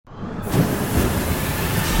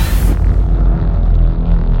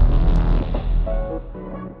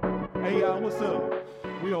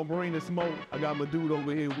bring the smoke. I got my dude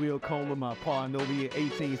over here, Will Coleman, my partner over here,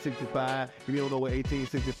 1865. If you don't know what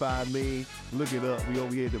 1865 means, look it up. We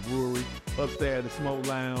over here at the brewery, upstairs the smoke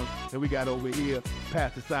lounge. And we got over here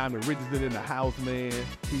Pastor Simon Richardson in the house, man.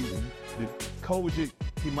 He's the Kojic.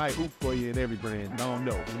 He might hoop for you in every brand. I don't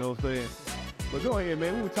know. You know what I'm saying? But go ahead,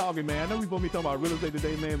 man. We were talking, man. I know we supposed to be talking about real estate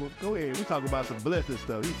today, man, but go ahead. We talking about some blessed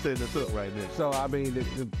stuff. He's setting us up right now. So, I mean,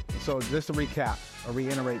 so just to recap or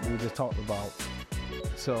reiterate what we just talked about.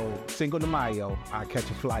 So, Cinco de Mayo, I catch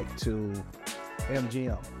a flight to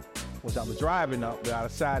MGM, which I was driving up, but I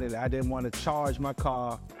decided I didn't want to charge my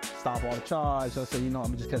car, stop all the charge. So I said, you know,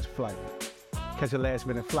 I'm going to just catch a flight. Catch a last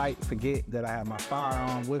minute flight, forget that I have my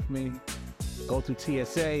firearm with me. Go through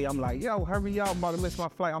TSA. I'm like, yo, hurry up, I'm about to miss my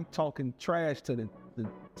flight. I'm talking trash to the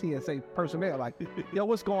TSA personnel. Like, yo,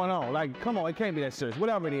 what's going on? Like, come on, it can't be that serious.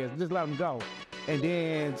 Whatever it is, just let them go. And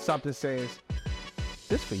then something says,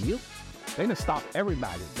 this for you? They done stopped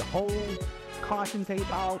everybody. The whole caution tape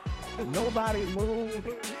out. Nobody moved.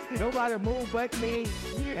 Nobody moved but me.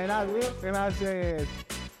 And I looked and I said,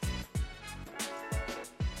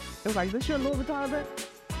 it was like, this your Louis Vuitton bag?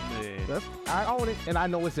 Man. I own it and I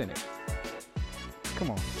know what's in it.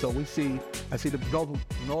 Come on. So I see the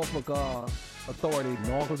Norfolk Authority,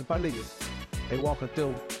 Norfolk Police. They walking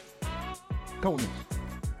through. Coleman.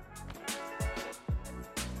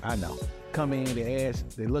 I know. Come in, they ask,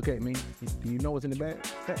 they look at me. Do you know what's in the bag?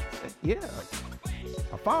 Yeah.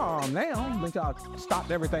 A firearm now. Think y'all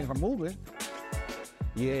stopped everything from moving.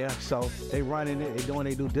 Yeah, so they running it, they doing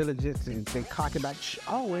their due diligence, and they cock it back.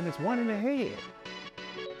 Oh, and it's one in the head.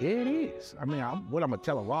 Yeah, it is. I mean, I'm gonna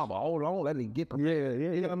tell a robber? Hold on, let me get them. Yeah,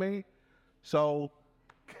 you know what I mean? So,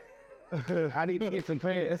 I need to get some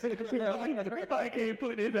pants. I can't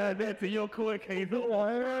put it down there to your court case.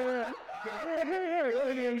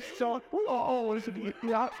 So,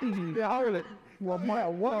 yeah, I heard it. Well,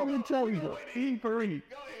 what did he tell you? He free.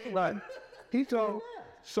 Right. He told,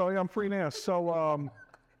 so I'm free now. So,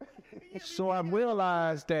 so I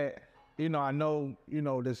realized that, you know, I know, you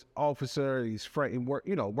know, this officer, he's friend, work,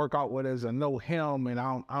 you know, work out with us. I know him, and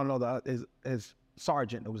I don't know his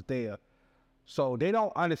sergeant that was there. So they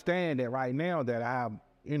don't understand that right now that I have,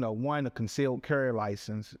 you know, one, a concealed carry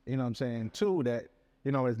license, you know what I'm saying? Two, that,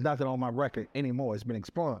 you know, there's nothing on my record anymore. It's been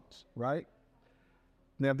expunged, right?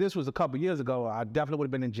 Now, if this was a couple years ago, I definitely would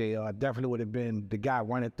have been in jail. I definitely would have been the guy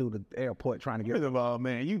running through the airport trying to get. First of all,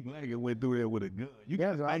 man, you like it went through there with a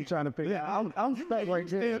gun. I'm trying to figure out. I'm stuck right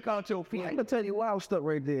there. Still caught your feet. I'm gonna tell you why I was stuck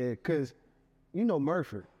right there, because, you know,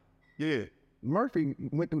 Murphy. Yeah. Murphy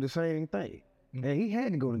went through the same thing, and he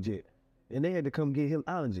had to go to jail, and they had to come get him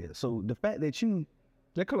out of jail. So the fact that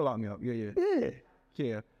they could have locked me up.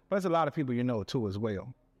 Yeah. But there's a lot of people you know too as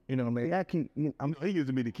well. You know what I mean? He used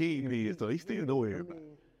to be the king, so he still know everybody.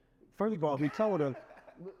 First of all, he told us,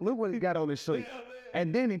 look what he got on his shirt.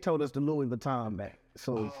 And then he told us the Louis Vuitton bag.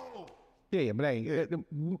 So, yeah,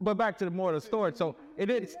 but back to the more of the story. So it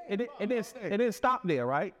didn't stop there,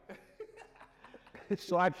 right?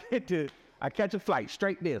 So I catch a flight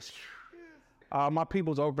straight this. My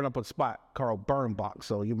people's opened up a spot called Burn Box,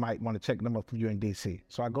 so you might want to check them up if you're in DC.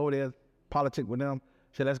 So I go there, politic with them,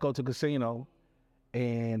 say let's go to a casino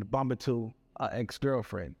and bump into an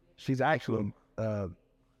ex-girlfriend. She's actually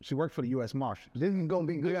she worked for the U.S. Marshals. This is gonna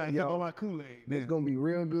be good. Yo, my Kool-Aid. This is gonna be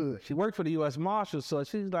real good. She worked for the U.S. Marshals, so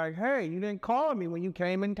she's like, "Hey, you didn't call me when you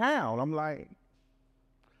came in town." I'm like,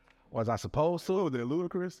 "Was I supposed to?" Oh, they're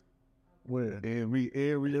ludicrous. Well, every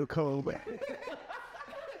little call back.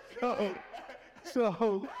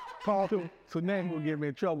 so now will get me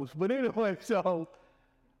in trouble. But anyway, so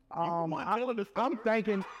I'm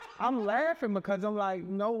thinking, I'm laughing because I'm like,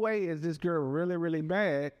 no way is this girl really, really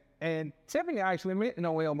bad. And Tiffany actually met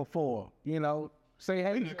Noel before, you know, say,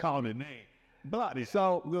 hey. We just called her name. Bloody.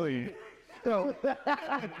 So, no,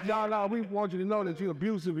 we want you to know that you're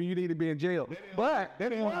abusive and you need to be in jail. But,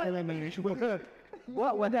 that ain't what that name.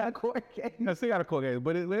 What was that court case? I still got a court case,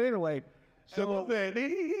 but anyway. So,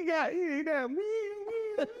 he got me.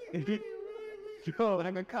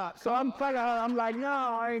 Like a cop. So I'm like, no,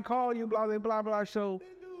 I ain't call you, blah, blah, blah, blah. So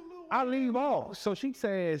I leave off. So she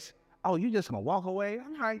says, oh, you just gonna walk away?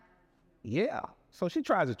 I'm like, yeah. So she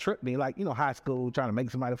tries to trip me, like, you know, high school, trying to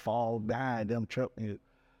make somebody fall behind them, trip me.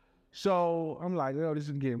 So I'm like, oh, this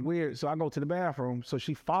is getting weird. So I go to the bathroom. So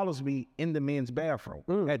she follows me in the men's bathroom.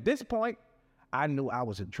 At this point, I knew I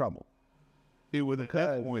was in trouble. It was at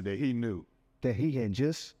that point that he knew. That he had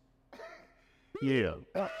just... Yeah.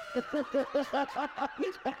 That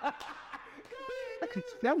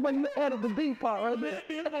wasn't the end of the B part right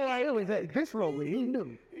there. It was at this moment, he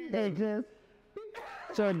knew. They just...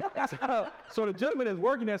 So the gentleman is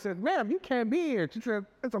working there says, ma'am, you can't be here. She said,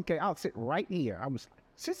 it's okay, I'll sit right here.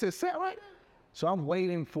 She said, sit right there. So I'm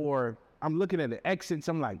waiting I'm looking at the exits.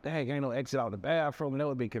 I'm like, dang, ain't no exit out the bathroom. And that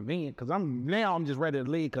would be convenient. Because I'm just ready to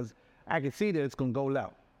leave because I can see that it's going to go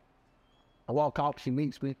left. I walk out, she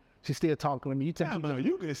meets me. She's still talking to me. You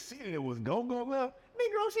can see that it was going to go left.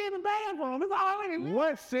 Negro, she in the bathroom. It's already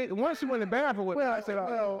once she went in the bathroom with me, I said,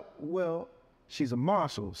 well, she's a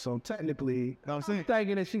marshal. So technically, I'm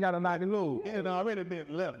thinking that she got a night to lose. Yeah, no, already been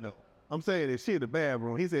left, though. I'm saying that she in the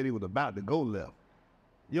bathroom. He said he was about to go left.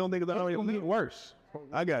 You don't think it's already going to get worse?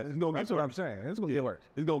 I got it. That's what I'm saying. It's going to get worse.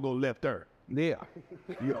 It's going to go left there. Yeah.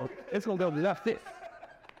 It's going to go left this.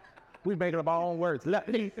 We making up our own words.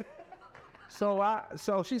 Left this.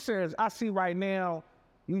 So she says, I see right now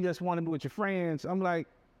you just want to be with your friends. I'm like,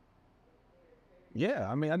 yeah,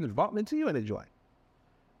 I mean, I just bumped into you in the joint.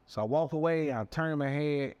 So I walk away, I turn my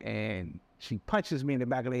head, and she punches me in the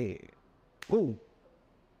back of the head. Boom.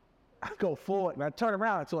 I go forward, and I turn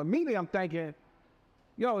around. So immediately I'm thinking,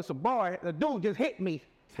 yo, it's a boy. The dude just hit me.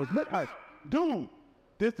 Dude,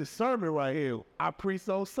 this is sermon right here. I preached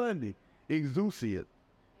on Sunday. Exousia.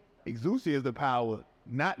 Exousia is the power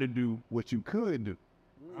not to do what you could do.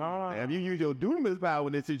 If you use your dunamis power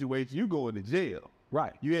in this situation, you go into jail.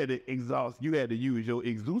 Right. You had to use your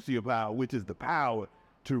exousia power, which is the power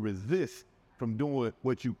to resist from doing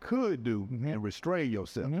what you could do and restrain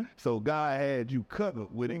yourself. So God had you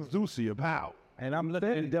covered with exousia power. And I'm looking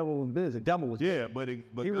at the devil was busy. The devil was busy. Yeah, but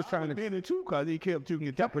he was trying to be in it too because he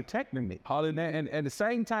kept protecting me. And at the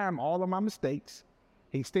same time, all of my mistakes,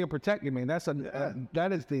 he still protected me. And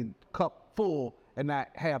that is the cup full and not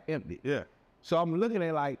half empty. Yeah. So I'm looking at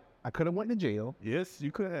it like I could have went to jail. Yes,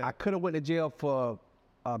 you could have. I could have went to jail for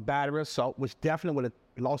battery assault, which definitely would have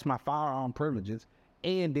lost my firearm privileges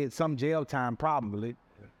and did some jail time probably.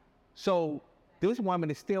 Yeah. So this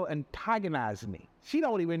woman is still antagonizing me. She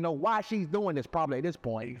don't even know why she's doing this probably at this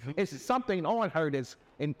point. It's something on her that's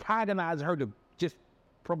antagonizing her to just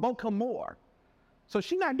provoke her more. So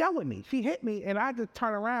she's not done with me. She hit me and I just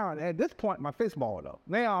turn around. At this point, my fist ball though.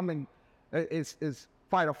 Now I'm in, it's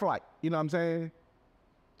fight or flight. You know what I'm saying?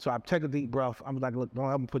 So I take a deep breath. I'm like, look,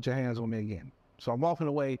 don't ever put your hands on me again. So I'm walking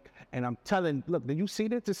away and I'm telling, look, do you see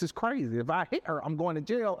this? This is crazy. If I hit her, I'm going to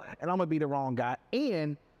jail and I'm going to be the wrong guy.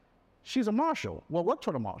 And she's a marshal. Well, worked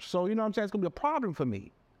for the marshal. So, you know what I'm saying? It's going to be a problem for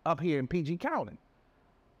me up here in PG County.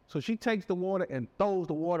 So she takes the water and throws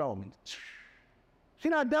the water on me.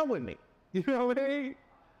 She's not done with me. You know what I mean?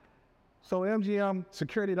 So MGM,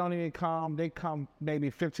 security don't even come. They come maybe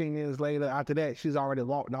 15 years later. After that, she's already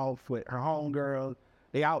walked off with her homegirl.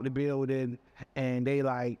 They out the building, and they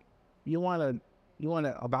like, you want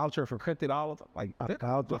a voucher for $50? Like, a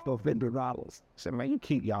voucher for $50. I said, man, you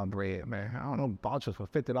keep y'all bread, man. I don't know vouchers for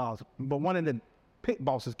 $50. But one of the pit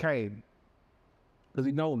bosses came, because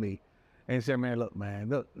he know me, and he said, man,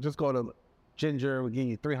 look, just go to Ginger, we'll give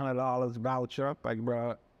you $300 voucher. I'm like,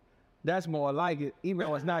 bro, that's more like it, even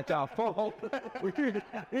though it's not y'all fault. Even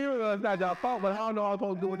though it's not y'all fault, but I don't know what I'm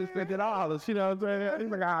supposed to do with this $50. You know what I'm saying?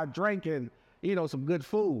 It's like I drinking. Some good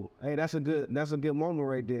food. Hey, that's a good moment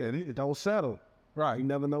right there. Don't settle. Right. You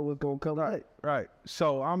never know what's gonna come. Right.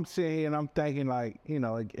 So I'm sitting here and I'm thinking like,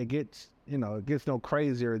 it gets no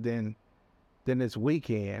crazier than this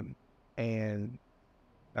weekend. And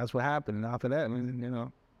that's what happened. And after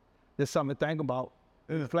that, there's something to think about,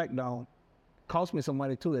 reflect on. Cost me some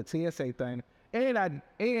money too, the TSA thing.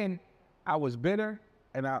 And I was bitter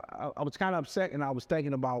and I was kind of upset and I was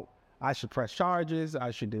thinking about I should press charges, I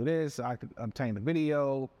should do this, I could obtain the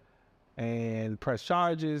video and press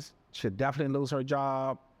charges, should definitely lose her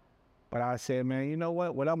job. But I said, man, you know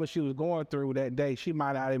what? Whatever she was going through that day, she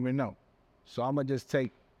might not even know. So I'm going to just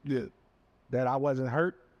take that I wasn't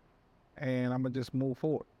hurt and I'm going to just move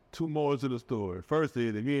forward. Two more to the story. First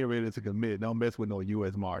is, if you ain't ready to commit, don't mess with no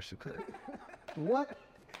U.S. Marshal. What?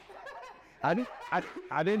 I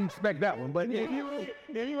didn't expect that one, but if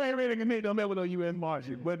you ain't ready to commit, don't mess with no U.S.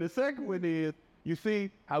 Marshal. But the second one is, you see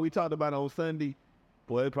how we talked about on Sunday?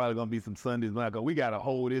 Boy, it's probably going to be some Sundays. We got to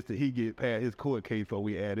hold this till he get past his court case before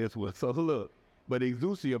we add this one. So look, but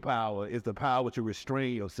exousia power is the power to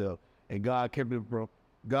restrain yourself. And God kept him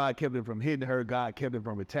from hitting her. God kept him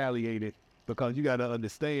from retaliating. Because you got to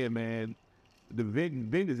understand, man, the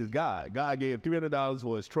vengeance is God. God gave $300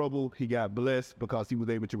 for his trouble. He got blessed because he was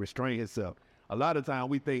able to restrain himself. A lot of times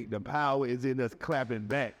we think the power is in us clapping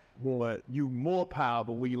back, but you more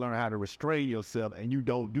powerful when you learn how to restrain yourself and you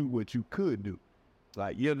don't do what you could do.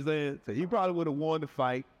 Like, you understand? So he probably would have won the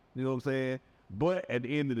fight, you know what I'm saying? But at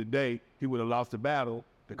the end of the day, he would have lost the battle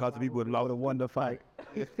because people would love The one to fight.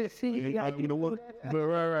 you know what? But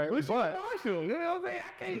right. But you know what I'm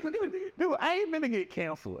saying? Dude, I ain't meant to get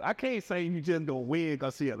canceled. I can't say you just gonna win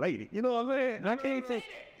because see a lady. You know what I'm saying? I can't say.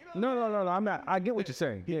 No, I'm not. I get what you're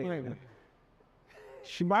saying. Yeah.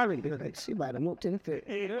 She might have moved to the fit.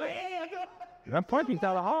 That punching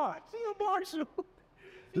kind of hard.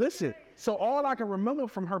 Listen, so all I can remember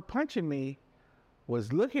from her punching me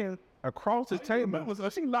was looking across the table. So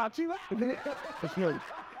she locked you out.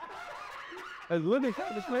 And looking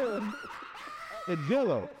at the table. The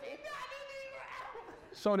dealer.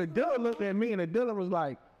 So the dealer looked at me and the dealer was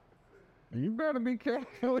like, you better be careful.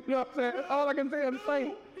 You know what I'm saying? All I can say is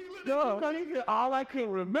say, no. All I can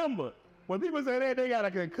remember. When people say that, they got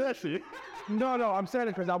a concussion. No, I'm saying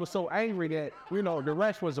it because I was so angry that, you know, the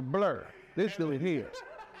rest was a blur. This still is here.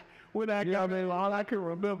 When I got in, all I can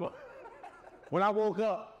remember. When I woke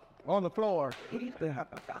up on the floor,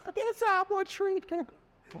 that's how I treat him.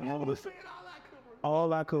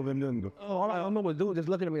 All I could remember. All I remember was dude just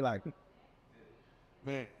looking at me like,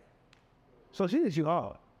 man. So she hit you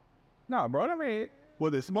hard. No, bro, I mean,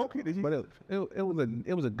 was it smoking? Did you? But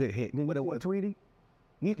it was a good hit. What it was, Tweety?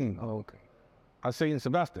 Oh, okay. I seen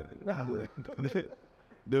Sylvester.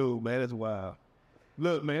 Dude, man, that's wild.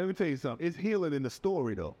 Look, man, let me tell you something. It's healing in the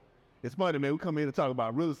story, though. It's funny, man. We come here to talk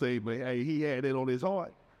about real estate, but hey, he had it on his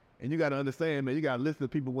heart. And you got to understand, man, you got to listen to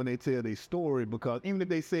people when they tell their story, because even if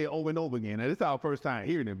they say it over and over again, and this is our first time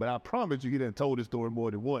hearing it, but I promise you, he done told this story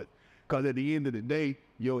more than once. Because at the end of the day,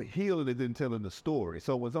 your healing is in telling the story.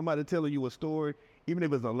 So when somebody telling you a story, even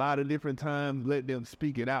if it's a lot of different times, let them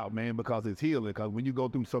speak it out, man, because it's healing. Because when you go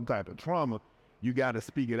through some type of trauma, you got to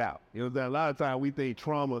speak it out. You know what I'm saying? A lot of times we think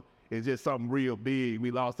trauma is just something real big.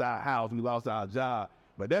 We lost our house, we lost our job.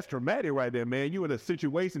 But that's traumatic right there, man. You in a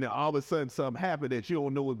situation that all of a sudden something happened that you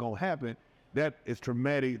don't know what's going to happen. That is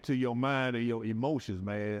traumatic to your mind and your emotions,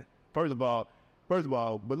 man. First of all,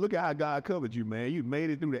 but look at how God covered you, man. You made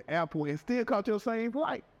it through the airport and still caught your same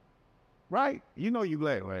flight, right? You know you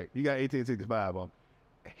glad, right? You got 1865 on.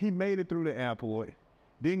 He made it through the airport,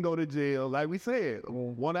 didn't go to jail. Like we said,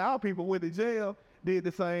 one of our people went to jail, did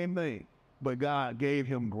the same thing. But God gave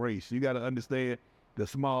him grace. You got to understand the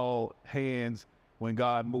small hands when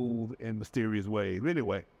God moved in mysterious ways.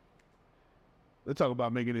 Anyway, let's talk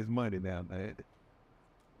about making this money now, man.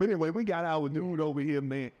 But anyway, we got our dude over here,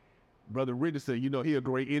 man. Brother Richardson, you know, he a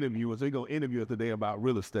great interviewer, so he gonna interview us today about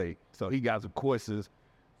real estate. So he got some questions.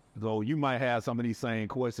 So you might have some of these same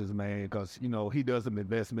questions, man, because, you know, he does some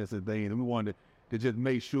investments and things, and we wanted to just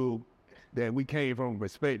make sure that we came from a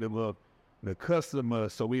perspective of the customer,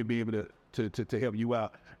 so we'd be able to help you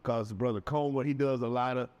out. Because Brother Coleman, he does a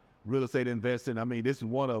lot of real estate investing. I mean, this is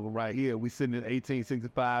one of them right here. We sitting in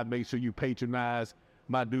 1865. Make sure you patronize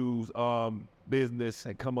my dude's business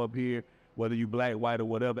and come up here, whether you black, white, or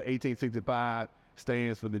whatever. 1865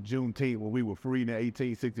 stands for the Juneteenth when we were free in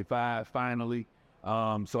 1865, finally.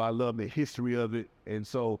 So I love the history of it. And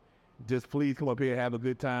so just please come up here and have a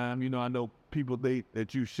good time. You know, I know people think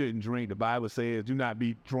that you shouldn't drink. The Bible says do not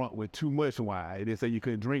be drunk with too much wine. It didn't say you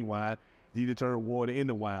couldn't drink wine. You need to turn water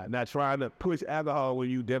into wine. Not trying to push alcohol when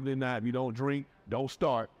you definitely not. If you don't drink, don't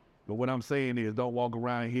start. But what I'm saying is don't walk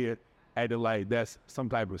around here acting like that's some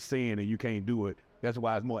type of sin and you can't do it. That's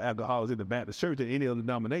why it's more alcoholics in the Baptist church than any other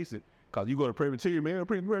denomination. Because you go to Presbyterian,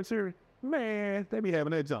 man, they be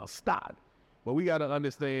having that junk stopped. But we got to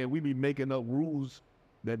understand, we be making up rules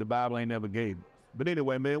that the Bible ain't never gave. But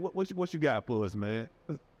anyway, man, what you got for us, man?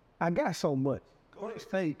 I got so much.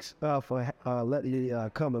 Thanks for letting me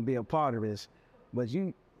come and be a part of this. But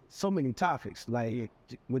so many topics, like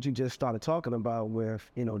what you just started talking about with,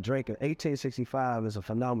 you know, drinking. 1865 is a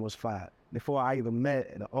phenomenal spot. Before I even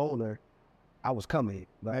met the owner, I was coming.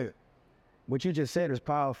 Right? What you just said is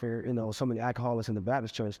powerful. You know, so many alcoholics in the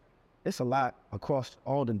Baptist church. It's a lot across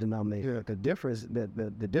all the denominations. Yeah.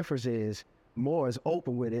 The difference is more is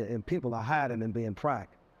open with it, and people are hiding and being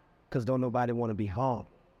practical because don't nobody want to be harmed.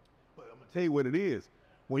 But I'm gonna tell you what it is.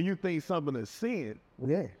 When you think something is sin,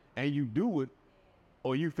 and you do it,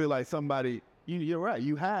 or you feel like somebody, you're right,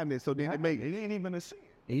 you hiding it, so then it ain't even a sin.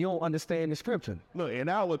 And you don't understand the scripture. Look, in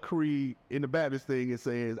our creed, in the Baptist thing, it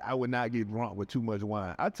says, I would not get drunk with too much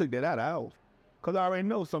wine. I took that out of ours, because I already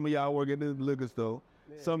know some of y'all work at the liquor store.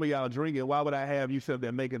 Some of y'all drinking. Why would I have you sit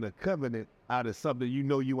there making a covenant out of something you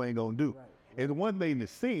know you ain't gonna do? Right. It's one thing to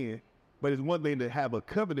sin, but it's one thing to have a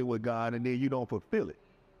covenant with God and then you don't fulfill it.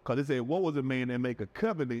 Because it said, what was a man that make a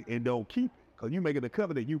covenant and don't keep it? Because you making a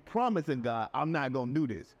covenant, you promising God, I'm not gonna do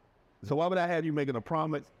this. So why would I have you making a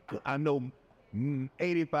promise? I know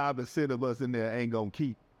 85% of us in there ain't gonna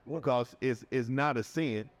keep, because it's not a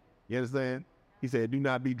sin. You understand? He said, do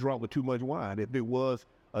not be drunk with too much wine. If it was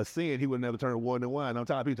a sin, he would never turn water into wine. I'm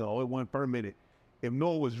tired of people, oh, it wasn't fermented. If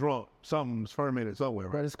Noah was drunk, something's fermented somewhere,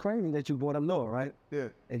 right? But it's crazy that you brought up Noah, right? Yeah.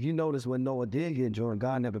 If you notice when Noah did get drunk,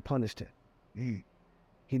 God never punished him.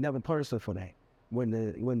 He never punished him for that. When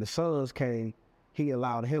the sons came, he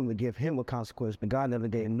allowed him to give him a consequence, but God never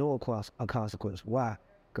gave Noah a consequence. Why?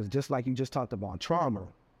 Because just like you just talked about trauma,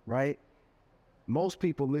 right? Most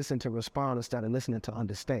people listen to respond instead of listening to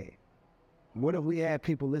understand. What if we had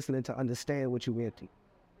people listening to understand what you went through?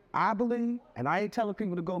 I believe, and I ain't telling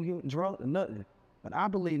people to go get drunk or nothing, but I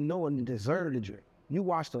believe Noah deserved to drink. You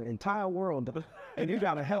watched the entire world, and you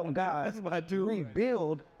got to help God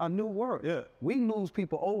rebuild a new world. Yeah. We lose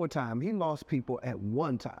people over time. He lost people at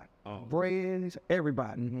one time. Friends,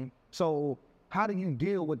 everybody. So how do you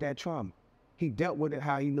deal with that trauma? He dealt with it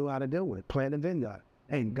how he knew how to deal with it, plant a vineyard.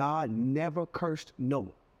 And God never cursed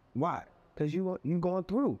Noah. Why? Because you going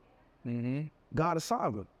through. God is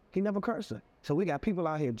sovereign. He never cursed her. So we got people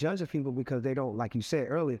out here judging people because they don't, like you said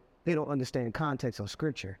earlier, they don't understand context of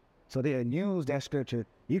scripture. So they'll use that scripture.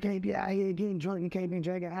 You can't be out here getting drunk. You can't be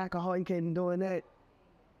drinking alcohol. You can't be doing that.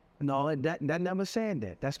 No, that never said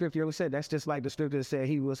that. That scripture ever said, that's just like the scripture that said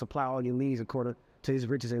he will supply all your needs according to his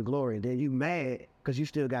riches and glory. Then you mad because you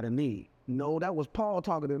still got a need. No, that was Paul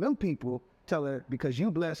talking to them people, telling, because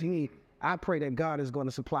you bless me, I pray that God is going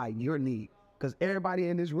to supply your need. Because everybody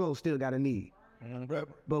in this room still got a need.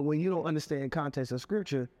 But when you don't understand context of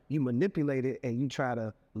scripture, you manipulate it and you try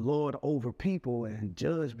to lord over people and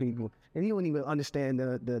judge people. And you don't even understand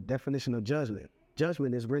the definition of judgment.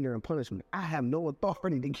 Judgment is rendering punishment. I have no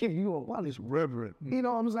authority to give you a punishment. Reverend. You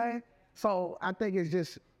know what I'm saying? So I think it's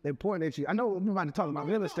just important that you, I know we're about to talk about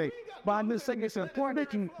real estate, but I'm just saying it's important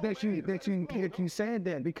that you said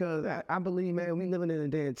that, because I believe, man, we living in a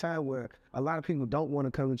day and time where a lot of people don't want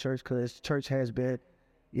to come to church because church has been,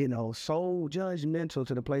 so judgmental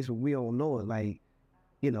to the place where we don't know it. Like,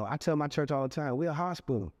 I tell my church all the time, we're a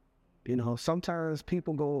hospital. Sometimes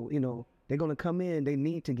people go, they're going to come in, they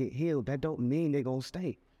need to get healed. That don't mean they're going to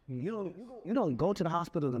stay. You don't go to the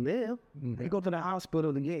hospital to live. You go to the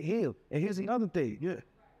hospital to get healed. And here's the other thing. Yeah.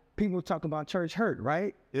 People talk about church hurt,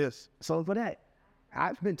 right? Yes. So for that,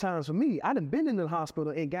 I've been times for me, I done been in the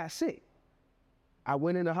hospital and got sick. I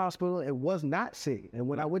went in the hospital and was not sick. And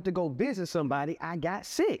when I went to go visit somebody, I got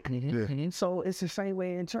sick. So it's the same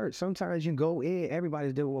way in church. Sometimes you go in,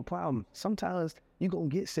 everybody's dealing with a problem. Sometimes you gonna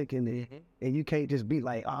get sick in there, and you can't just be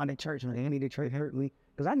like, oh, the church hurt me.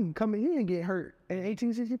 Because I can come in here and get hurt in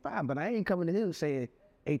 1865, but I ain't coming in here saying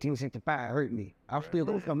 1865 hurt me. I'm still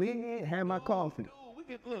gonna come in, have my coffee.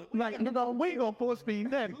 We ain't gonna force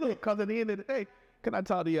feed that. Look, because at the end of the day, can I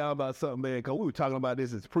talk to y'all about something, man? Because we were talking about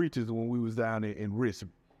this as preachers when we was down in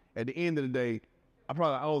Richardson. At the end of the day, I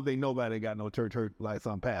don't think nobody got no church hurt like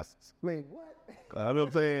some pastors. Wait, what? You know what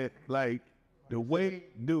I'm saying? Like, the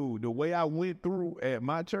way I went through at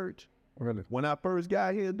my church, Really? when I first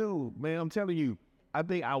got here, dude, man, I'm telling you, I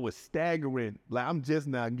think I was staggering. Like, I'm just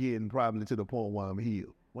now getting probably to the point where I'm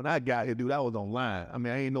healed. When I got here, dude, I was online. I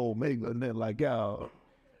mean, I ain't no Omega or nothing like y'all.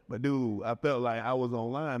 But, dude, I felt like I was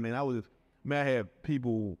online, man. I had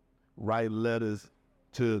people write letters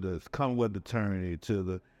to the Commonwealth Attorney, to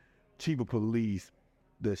the Chief of Police,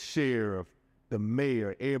 the Sheriff, the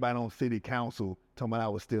Mayor, everybody on City Council talking about I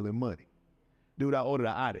was stealing money. Dude, I ordered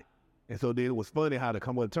an audit. And so then it was funny how the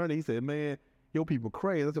Commonwealth Attorney, he said, man, your people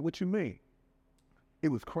crazy. I said, what you mean? It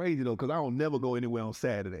was crazy, though, because I don't never go anywhere on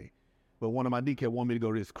Saturday. But one of my DK wanted me to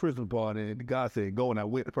go to this Christmas party, and the guy said, go, and I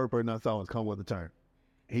went. The first person I saw was Commonwealth Attorney.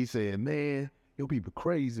 He said, man, your people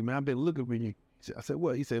crazy, man. I've been looking for you. I said,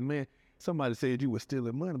 what? He said, man, somebody said you were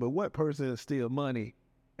stealing money, but what person steal money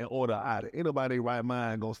and order an audit? Ain't nobody in right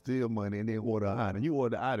mind gonna steal money and then order an audit. You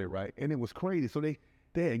order the audit, right? And it was crazy. So they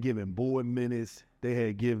had given board minutes. They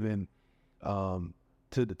had given to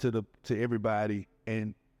everybody.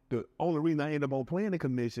 And the only reason I ended up on planning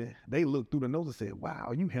commission, they looked through the notes and said,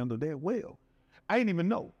 wow, you handled that well. I didn't even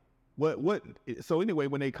know. So anyway,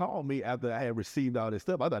 when they called me after I had received all this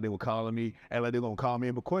stuff, I thought they were calling me and like they were going to call me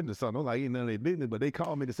in for questions or something. I'm like, ain't none of their business, but they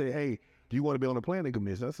called me to say, hey, do you want to be on the planning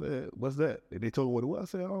commission? I said, what's that? And they told me what it was.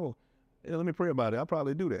 I said, oh, yeah, let me pray about it. I'll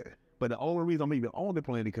probably do that. But the only reason I'm even on the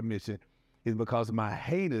planning commission is because my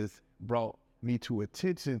haters brought me to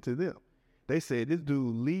attention to them. They said, this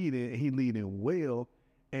dude leading, he leading well,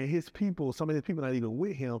 and his people, some of his people not even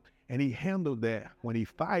with him, and he handled that when he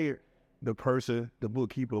fired the person, the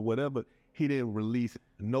bookkeeper, whatever. He didn't release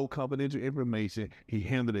no confidential information. He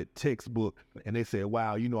handled it textbook. And they said,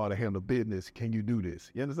 wow, you know how to handle business. Can you do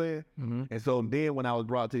this? You understand? Mm-hmm. And so then when I was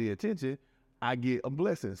brought to the attention, I get a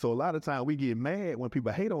blessing. So a lot of times we get mad when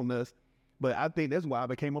people hate on us, but I think that's why I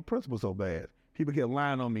became a principal so bad. People kept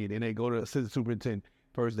lying on me. Then they go to the assistant superintendent.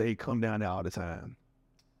 First they come down there all the time.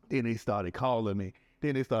 Then they started calling me.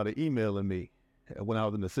 Then they started emailing me when I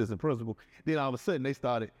was an assistant principal. Then all of a sudden they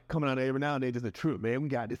started coming out there every now and then, just a trip, man. We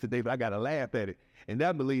got this today, but I got to laugh at it. And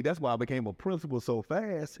that's why I became a principal so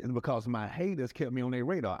fast, and because my haters kept me on their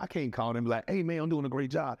radar. I can't call them and be like, hey, man, I'm doing a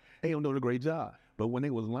great job. Hey, I'm doing a great job. But when they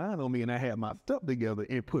was lying on me and I had my stuff together,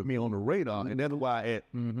 it put me on the radar. And that's why at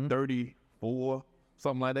 34,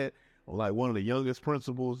 something like that, like one of the youngest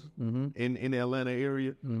principals in the Atlanta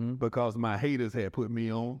area, because my haters had put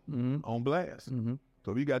me on blast.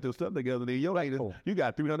 So if you got your stuff together, then your haters, you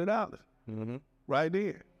got $300 right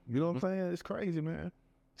there. You know what I'm saying? It's crazy, man.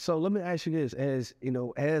 So let me ask you this, as you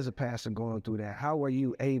know, as a pastor going through that, how were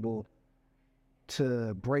you able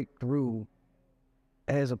to break through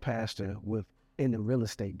as a pastor in the real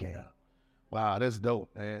estate game? Wow, that's dope,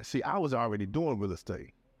 man. See, I was already doing real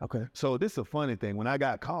estate. Okay. So this is a funny thing. When I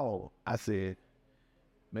got called, I said,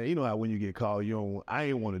 man, you know how when you get called, I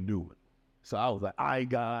ain't want to do it. So I was like, all right,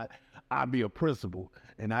 God, I'll be a principal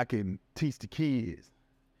and I can teach the kids.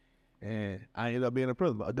 And I ended up being a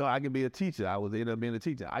principal. No, I can be a teacher. Ended up being a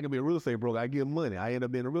teacher. I can be a real estate broker. I give money. I ended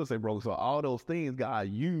up being a real estate broker. So all those things God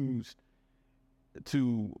used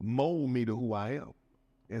to mold me to who I am.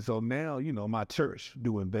 And so now, my church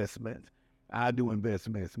do investments. I do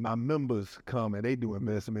investments. My members come and they do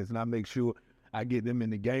investments, and I make sure I get them in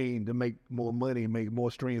the game to make more money and make more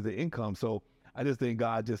streams of income. So I just think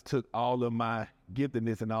God just took all of my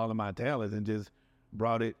giftedness and all of my talents and just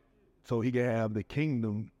brought it so he can have the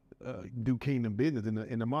kingdom, do kingdom business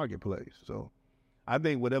in the marketplace. So I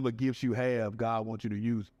think whatever gifts you have, God wants you to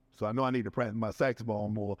use. So I know I need to practice my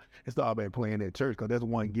saxophone more and start back playing at church, because that's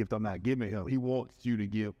one gift I'm not giving him. He wants you to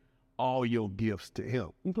give all your gifts to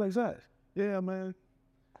him. You play sax? Yeah, man.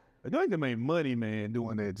 I used to make money, man,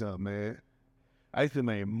 doing that jump, man. I used to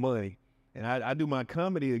make money. And I do my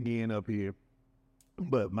comedy again up here.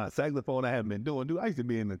 But my saxophone I haven't been doing. Dude, I used to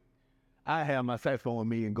be I have my saxophone with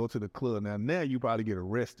me and go to the club. Now you probably get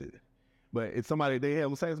arrested. But if they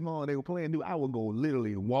have a saxophone and they were playing, dude, I would go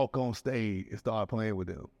literally walk on stage and start playing with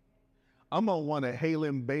them. I'm on one of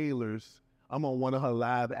Halen Baylor's, I'm on one of her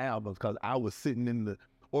live albums, because I was sitting in the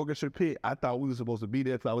orchestra pit. I thought we were supposed to be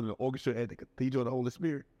there, because I was in the orchestra at the Cathedral of the Holy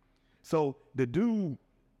Spirit. So the dude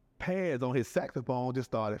pads on his saxophone just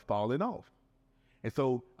started falling off. And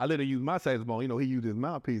so I let him use my saxophone. He used his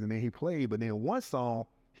mouthpiece and then he played. But then one song,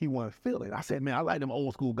 he wasn't feeling. I said, man, I like them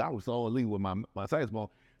old school gospel songs with my saxophone.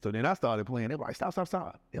 So then I started playing. They were like,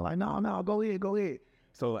 stop. They're like, no, go ahead.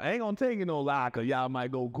 So I ain't gonna tell you no lie, because y'all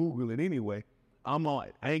might go Google it anyway. I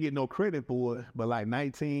ain't getting no credit for it, but like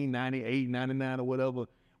 1998, 99 or whatever,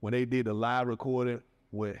 when they did a live recording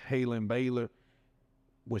with Halen Baylor,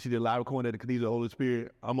 when she did a live recording at the Cathedral of the Holy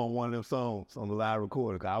Spirit, I'm on one of them songs on the live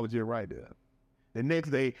recording, because I was just right there. The next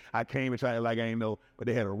day, I came and tried it like I ain't know, but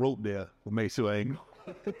they had a rope there to make sure I ain't know.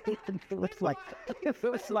 It's like,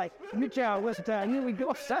 you child, what's the time? Here we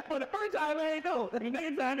go. For the first time, I ain't know. The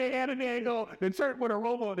next time they had it, they ain't know. The church put a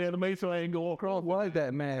rope on there to make sure I ain't go across. What is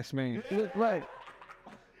that mask, man? Right.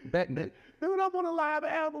 Dude, I'm on a live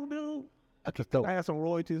album, dude. That's just dope. I had some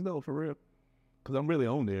royalties, though, for real. Because I'm really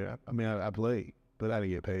on there. I mean, I played, but I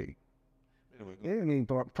didn't get paid. Yeah, I mean,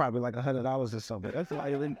 probably like $100 or something. That's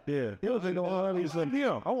like, yeah. It was like $100.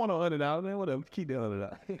 Yeah, I want $100, man. Whatever. Keep the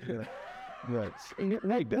 $100. Right.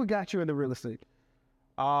 What got you into real estate?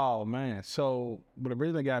 Oh, man. So what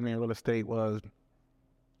originally got me in real estate was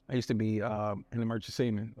I used to be in the merchant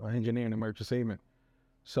seaman, or engineer in the merchant seaman.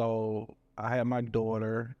 So I had my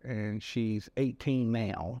daughter, and she's 18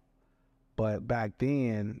 now. But back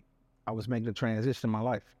then, I was making a transition in my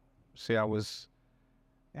life. See, I was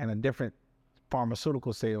in a different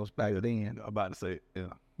pharmaceutical sales back then. I'm about to say it, yeah.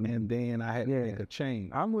 And then I had to make a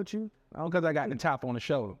change. I'm with you. Because I got the tap on the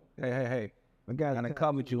shoulder. Hey. I done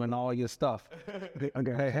covered you and all your stuff.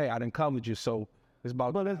 Hey, I done covered you. So it's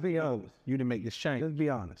about, but let's be honest, you to make this change. Let's be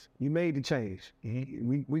honest. You made the change.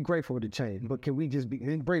 We grateful for the change, but can we just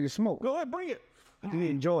bring the smoke? Go ahead, bring it. You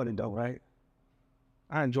enjoyed it though, right?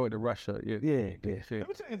 I enjoyed the rush of it. Yeah. Let me tell you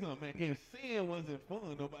something, man. If sin wasn't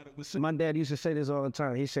fun, nobody would sin. My dad used to say this all the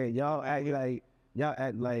time. He said, y'all act like,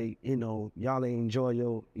 y'all ain't enjoy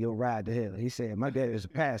your ride to hell. He said, my dad is a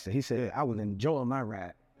pastor. He said, I was enjoying my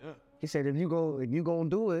ride. Yeah. He said, if you gonna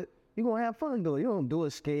do it, you gonna have fun doing it. You don't do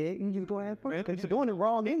it scared. You just gonna have fun. Because you're doing it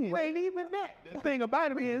wrong anyway. It ain't even that. The thing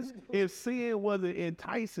about it is, if sin wasn't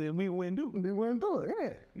enticing, we wouldn't do it. We wouldn't do it,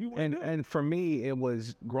 yeah. You wouldn't do it. And for me, it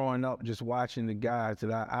was growing up just watching the guys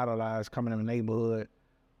that I idolized coming in the neighborhood.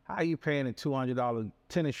 How you paying the $200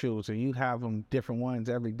 tennis shoes and you have them different ones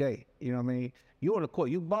every day? You know what I mean? You on the court,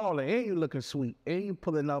 you balling and you looking sweet and you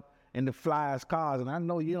pulling up in the flyers cars, and I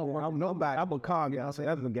know you don't want nobody. I'm a car guy. I say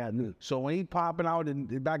that's what got new. So when he popping out,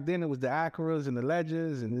 and back then it was the Acuras and the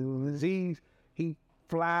Legends and the Z's. He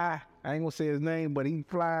fly. I ain't gonna say his name, but he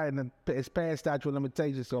fly, and it's past statute of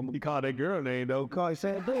limitations. So He called that girl name though. He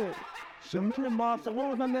said, "Dude, some monster. What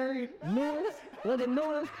was my name? Lewis. Was it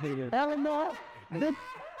Lewis? Eleanor.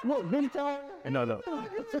 Vinton. no.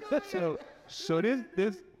 So this,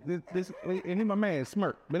 and he my man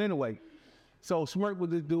Smirk. But anyway, so Smirk was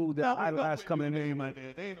this dude that idolized coming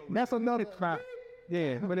in. That's another crime.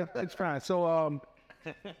 Yeah, but it's fine. So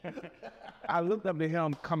I looked up to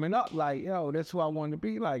him coming up like, yo, that's who I wanted to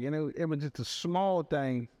be like. And it was just a small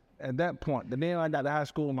thing at that point. But then I got to high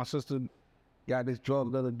school, my sister got this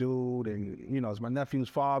drug dealer dude, and it's my nephew's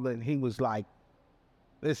father, and he was like,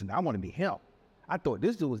 listen, I want to be him. I thought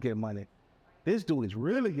this dude was getting money. This dude is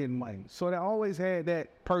really getting money. So I always had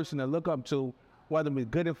that person to look up to, whether it was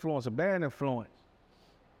good influence or bad influence.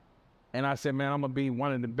 And I said, man, I'm going to be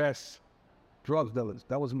one of the best drug dealers.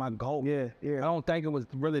 That was my goal. Yeah. I don't think it was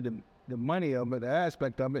really the money of it, the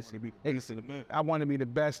aspect of it. I want to be the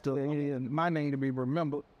best, my name to be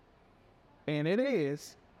remembered. And it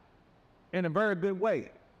is in a very good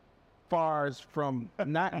way. Far as from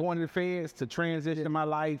not going to the feds to transition my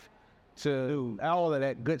life to all of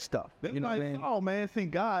that good stuff. You know what I mean? Oh man, see,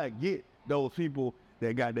 God get those people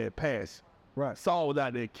that got that past. Right. Saul was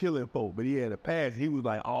out there killing folk, but he had a past. He was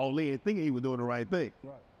like all in, thinking he was doing the right thing.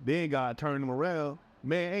 Right. Then God turned him around.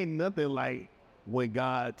 Man, ain't nothing like when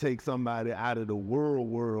God takes somebody out of the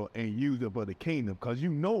world and use it for the kingdom, because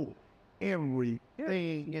everything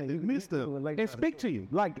in the midst of it. And speak to you.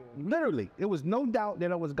 Like, literally, it was no doubt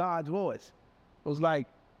that it was God's voice. It was like,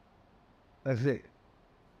 that's it.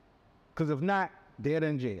 Because if not, dead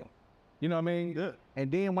in jail. You know what I mean? Yeah.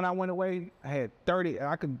 And then when I went away, I had 30,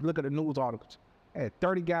 I could look at the news articles. I had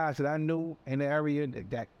 30 guys that I knew in the area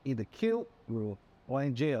that either killed or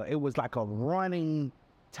in jail. It was like a running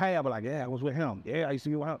tab, like, yeah, I was with him. Yeah, I used to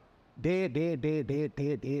be with him. Dead.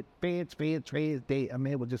 Feds, dead. I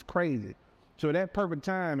mean, it was just crazy. So at that perfect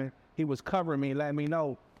time, he was covering me and letting me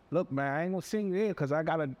know, look, man, I ain't gonna send you here because I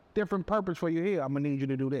got a different purpose for you here. I'm gonna need you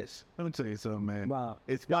to do this. Let me tell you something, man. Wow.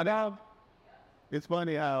 It's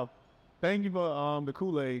funny how, thank you for the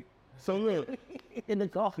Kool-Aid. So look. In the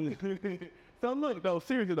coffee. So look, though,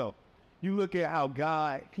 seriously though, you look at how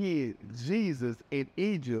God hid Jesus in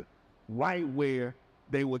Egypt right where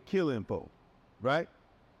they were killing folk, right?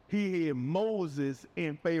 He hid Moses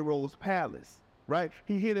in Pharaoh's palace, right?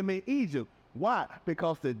 He hid him in Egypt. Why?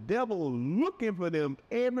 Because the devil was looking for them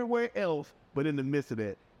everywhere else, but in the midst of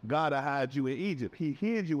that, God will hide you in Egypt. He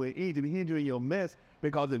hid you in Egypt. He hid you in your mess,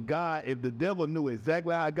 because if the devil knew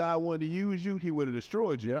exactly how God wanted to use you, he would have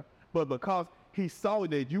destroyed you. But because he saw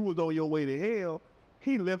that you was on your way to hell,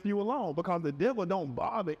 he left you alone, because the devil don't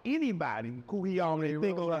bother anybody who he already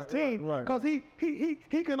think on his team, because he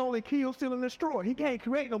can only kill, steal, and destroy. He can't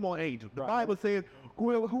create no more angels. The Bible says,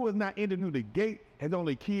 who is not entered through the gate has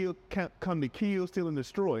only come to kill, steal, and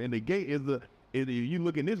destroy. And the gate is you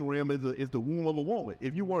look in this realm, is the womb of a woman.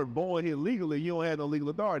 If you weren't born here legally, you don't have no legal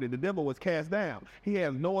authority. The devil was cast down. He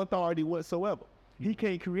has no authority whatsoever. He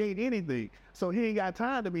can't create anything. So he ain't got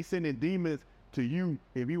time to be sending demons to you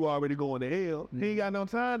if you already going to hell. He ain't got no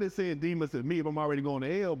time to send demons to me if I'm already going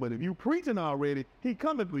to hell. But if you preaching already, he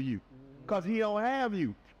coming for you, because he don't have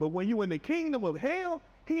you. But when you in the kingdom of hell,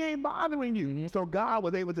 he ain't bothering you. So God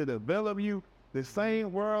was able to develop you the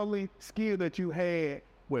same worldly skill that you had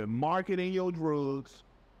with marketing your drugs,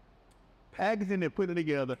 packaging and putting it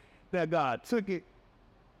together, that God took it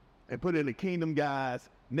and put it in the kingdom, guys.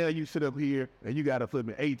 Now you sit up here and you got a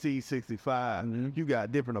flipping 1865. You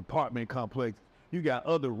got different apartment complexes. You got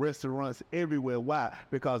other restaurants everywhere. Why?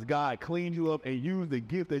 Because God cleaned you up and used the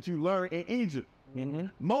gift that you learned in Egypt.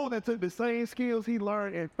 Moses took the same skills he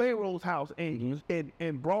learned in Pharaoh's house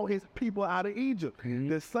and brought his people out of Egypt.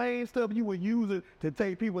 The same stuff you were using to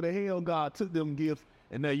take people to hell, God took them gifts,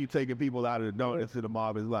 and now you taking people out of the darkness to the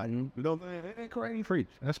marvelous light. You know what I'm saying? That ain't crazy.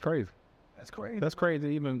 That's crazy. That's crazy.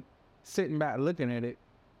 Even sitting back looking at it,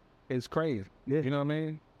 it's crazy. You know what I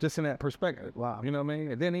mean? Just in that perspective. Wow. You know what I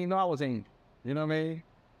mean? And then he know I was angel. You know what I mean?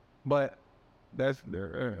 But that's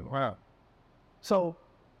wow. So,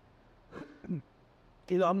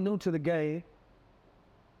 I'm new to the game.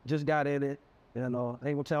 Just got in it. I ain't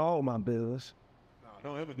gonna tell all my business.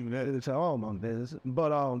 No, don't ever do that. Tell all my business.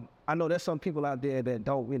 But I know there's some people out there that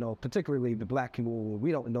don't, particularly the black people,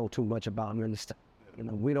 we don't know too much about real estate.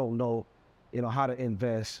 We don't know, how to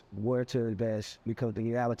invest, where to invest, because the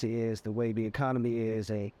reality is the way the economy is,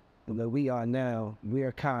 and the way we are now, we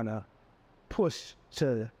are kind of pushed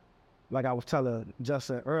to like I was telling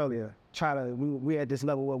Justin earlier, we at this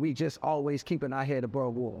level where we just always keeping our head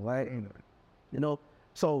above water, right? You know,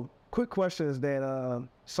 so quick questions that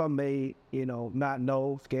some may, not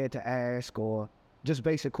know, scared to ask, or just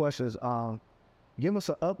basic questions. Give us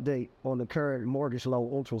an update on the current mortgage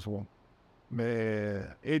loan interest rate.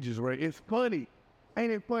 Man, interest rate. It's funny.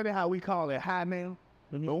 Ain't it funny how we call it high now?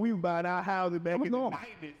 When we bought our houses back in the 90s,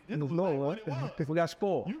 this was like what it was. We got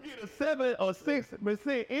spoiled. You get a 7 or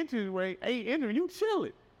 6% interest rate, you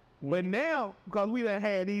chilling. But now, because we done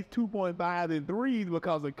had these 2.5s and 3s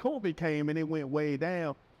because of COVID came and it went way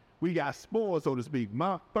down, we got spoiled, so to speak.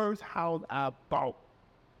 My first house I bought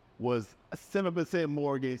was a 7%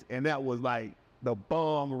 mortgage, and that was like the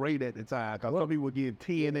bomb rate at the time. Because some people were getting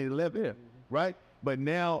 10 and 11, right? But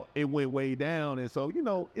now it went way down, and so,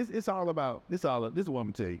 it's all about, this is what I'm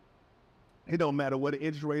going to tell you. It don't matter what the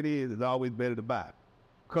interest rate is, it's always better to buy.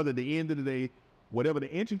 Because at the end of the day, whatever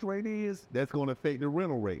the interest rate is, that's going to affect the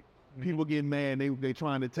rental rate. People get mad, they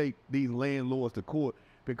trying to take these landlords to court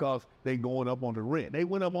because they going up on the rent. They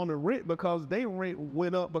went up on the rent because their rent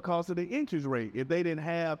went up because of the interest rate. If they didn't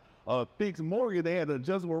have a fixed mortgage, they had an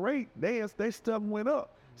adjustable rate, their stuff went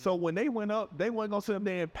up. So when they went up, they weren't going to sit up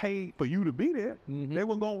there and pay for you to be there. They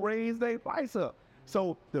were going to raise their price up.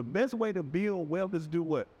 So the best way to build wealth is do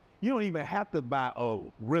what? You don't even have to buy a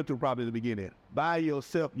rental property at the beginning. Buy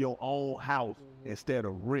yourself your own house instead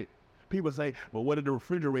of rent. People say, well, what if the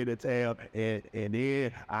refrigerator tab and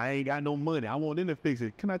then I ain't got no money. I want them to fix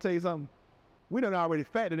it. Can I tell you something? We done already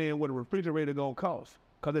factored in what a refrigerator gonna cost.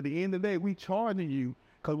 Because at the end of the day, we charging you.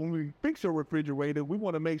 Because when we fix your refrigerator, we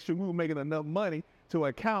want to make sure we were making enough money to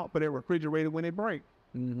account for that refrigerator when it breaks.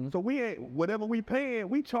 So we ain't, whatever we paying,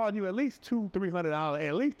 we charge you at least $200-$300,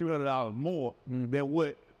 at least $300 more than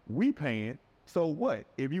what we paying. So what?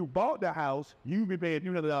 If you bought the house, you be paying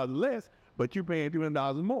 $300 less, but you paying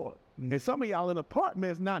 $300 more. And some of y'all in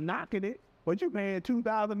apartments not knocking it, but you paying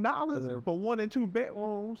 $2,000 for 1 and 2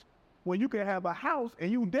 bedrooms when you can have a house,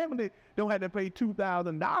 and you definitely don't have to pay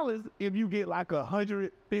 $2,000 if you get like $150,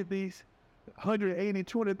 $180,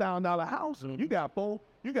 $200,000 house. You got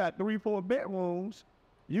 3-4 bedrooms,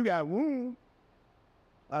 you got room.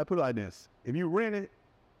 I put it like this: if you rent it,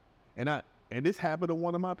 and this happened to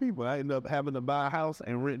one of my people, I ended up having to buy a house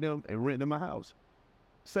and rent them a house.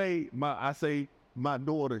 I say my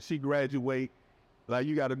daughter, she graduate, like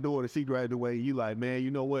you got a daughter, she graduate, you like, man, you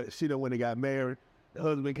know what? She done when they got married, the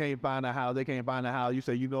husband can't find a house, they can't find a house. You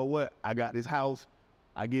say, you know what? I got this house,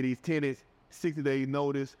 I get these tenants, 60 days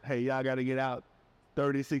notice, hey, y'all got to get out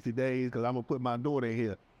 30, 60 days because I'm going to put my daughter in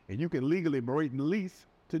here. And you can legally break the lease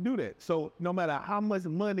to do that. So no matter how much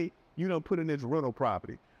money you don't put in this rental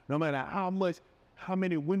property, no matter how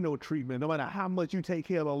many window treatment, no matter how much you take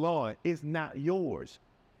care of the lawn, it's not yours.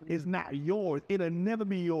 It's not yours. It'll never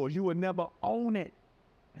be yours. You will never own it.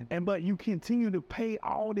 But you continue to pay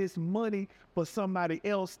all this money for somebody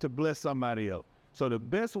else to bless somebody else. So the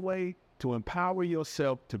best way to empower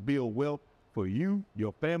yourself to build wealth for you,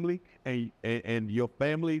 your family, and your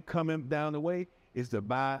family coming down the way is to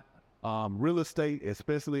buy real estate,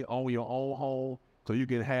 especially on your own home, so you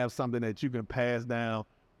can have something that you can pass down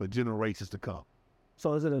for generations to come.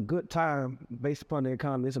 So is it a good time, based upon the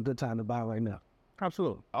economy, it's a good time to buy right now?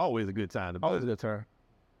 Absolutely. Always a good time to buy. Always a good time.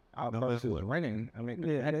 Versus renting,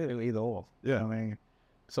 either or. Yeah. I mean,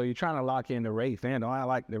 so you're trying to lock in the rate. And I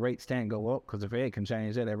like the rates can't go up because the Fed can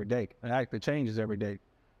change that every day. It actually changes every day.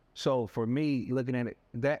 So for me, looking at it,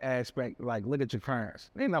 that aspect, like look at your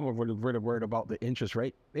parents. They're not really worried about the interest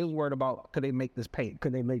rate. They was worried about, could they make this payment?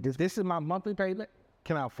 Could they make this? This is my monthly payment.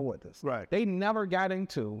 Can I afford this? Right. They never got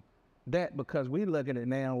into that because we look at it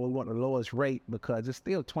now, we want the lowest rate because it's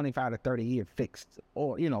still 25 to 30 year fixed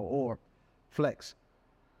or flex.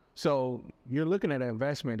 So you're looking at an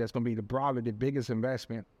investment that's going to be probably the biggest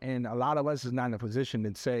investment. And a lot of us is not in a position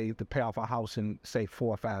to say to pay off a house in say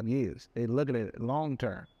 4 or 5 years. They look at it long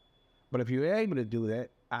term. But if you're able to do that,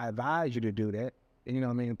 I advise you to do that.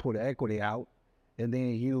 And, pull the equity out and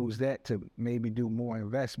then use that to maybe do more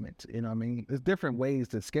investments. There's different ways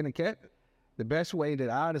to skin a cat. The best way that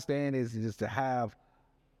I understand is just to have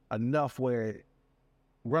enough where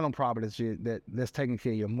rental properties that's taking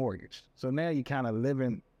care of your mortgage. So now you kind of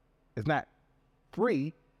living, it's not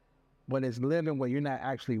free, but it's living where you're not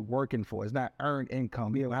actually working for. It's not earned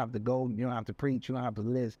income. You don't have to go, you don't have to preach, you don't have to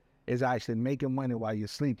list. It's actually making money while you're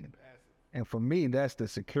sleeping. And for me, that's the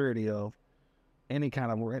security of any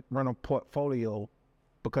kind of rental portfolio,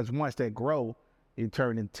 because once they grow, you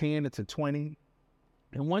turn in 10 into 20.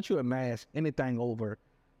 And once you amass anything over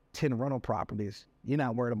 10 rental properties, you're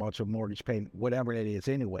not worried about your mortgage payment, whatever it is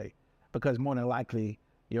anyway, because more than likely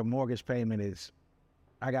your mortgage payment is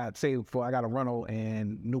I got a rental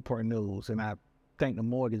in Newport News, and I think the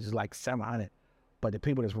mortgage is like $700, but the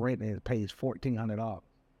people that's renting it pays $1,400.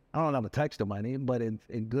 I don't ever touch the money, but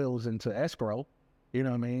it goes into escrow, you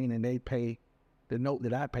know what I mean? And they pay the note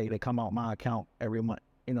that I pay. They come out my account every month.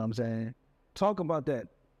 You know what I'm saying? Talk about that,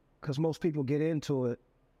 because most people get into it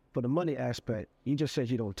for the money aspect. You just said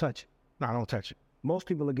you don't touch it. No, I don't touch it. Most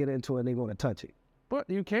people will get into it and they want to touch it. But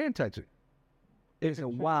you can touch it. Is it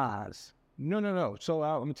wise? No. So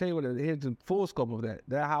I'm gonna tell you here's the full scope of that.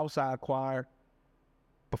 That house I acquired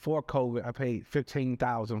before COVID, I paid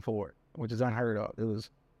 $15,000 for it, which is unheard of. It was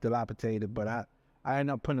dilapidated, but I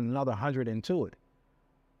ended up putting another 100 into it.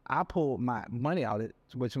 I pulled my money out of it,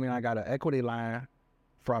 which means I got an equity line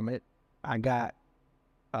from it. I got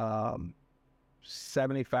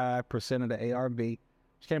 75% of the ARV, which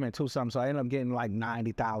came in something. So I ended up getting like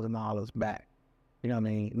 $90,000 back. You know what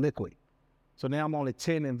I mean? Liquid. So now I'm only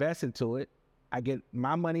 10 invested to it. I get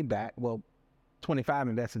my money back. Well, 25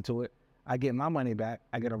 invested to it. I get my money back.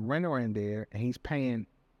 I get a renter in there, and he's paying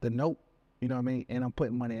the note. You know what I mean? And I'm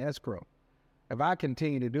putting money in escrow. If I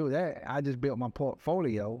continue to do that, I just built my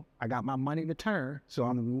portfolio. I got my money to turn, so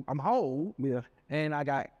I'm whole. Yeah. And I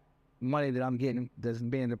got money that I'm getting that's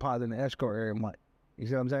being deposited in escrow every month. You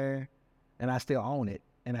see what I'm saying? And I still own it,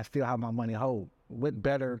 and I still have my money whole. With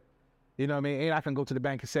better, you know what I mean? And I can go to the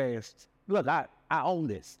bank and say, look, I own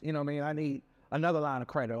this. You know what I mean? I need another line of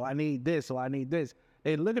credit, or I need this, or I need this.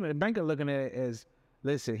 They looking at the banker looking at it as,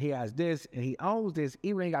 listen, he has this and he owns this.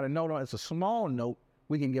 Even he got a note on it. It's a small note.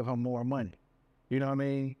 We can give him more money. You know what I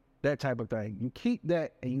mean? That type of thing. You keep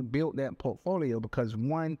that and you build that portfolio, because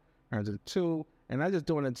one turns into two. And I'm just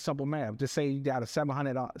doing a simple math. Just say you got a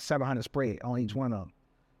 700 spread on each one of them.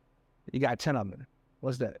 You got 10 of them.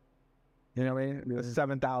 What's that? You know what I mean? It's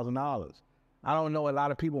 $7,000. I don't know a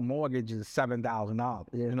lot of people mortgage is $7,000.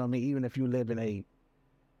 You know what I mean? Even if you live in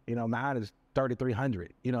mine is $3,300.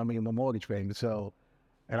 You know what I mean? My mortgage payment. So,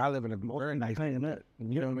 and I live in a very nice paying that.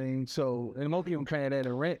 You know what I mean? So, and most people paying that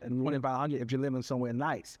in rent and $2,500 if you're living somewhere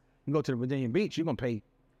nice. You go to the Virginia Beach, you're gonna pay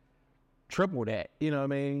triple that. You know what I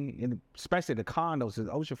mean? And especially the condos, the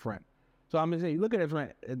oceanfront. So I'm gonna say, you look at it from a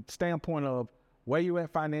standpoint of where you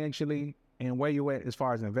at financially and where you at as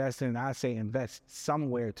far as investing. I say invest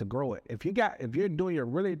somewhere to grow it. If you're doing your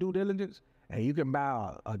really due diligence and you can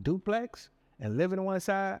buy a duplex and live in one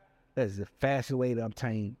side, that's the fastest way to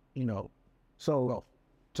obtain, So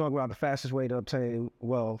talk about the fastest way to obtain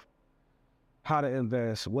wealth, how to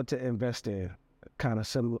invest, what to invest in, kind of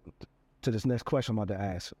similar to this next question I'm about to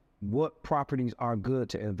ask. What properties are good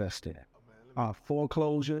to invest in?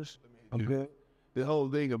 Foreclosures are good? The whole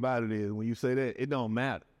thing about it is, when you say that, it don't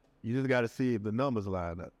matter. You just got to see if the numbers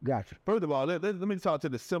line up. Gotcha. Let me talk to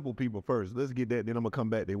the simple people first. Let's get that, then I'm going to come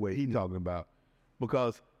back to what he's talking about.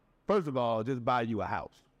 Because, first of all, just buy you a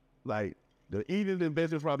house. Like, the easiest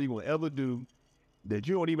investment probably you will ever do that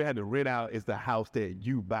you don't even have to rent out is the house that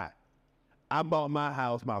you buy. I bought my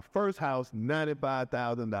house, my first house,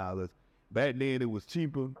 $95,000. Back then it was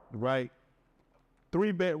cheaper, right?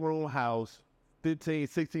 3-bedroom house,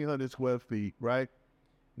 1,600 square feet, right?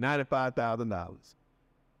 $95,000.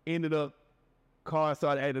 Car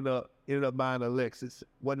started adding up, ended up buying a Lexus.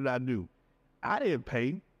 What did I do? I didn't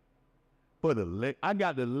pay for I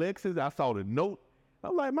got the Lexus, I saw the note.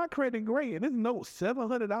 I'm like, my credit great, and this note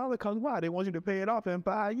 $700, cause why? They want you to pay it off in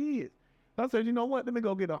 5 years. So I said, you know what? Let me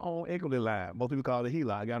go get a home equity line. Most people call it a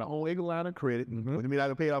HELOC. I got a home equity line of credit, which means I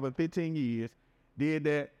can pay it off in 15 years. Did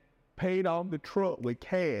that, paid off the truck with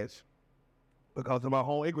cash because of my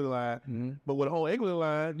home equity line. But with a home equity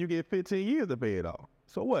line, you get 15 years to pay it off.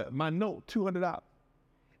 So what? My note, $200.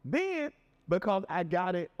 Then, because I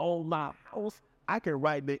got it on my house, I can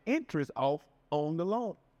write the interest off on the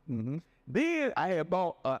loan. Then I had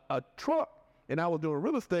bought a truck, and I was doing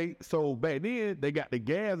real estate. So back then they got the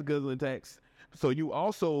gas guzzling tax. So you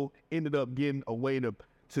also ended up getting a way to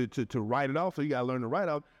write it off. So you got to learn to write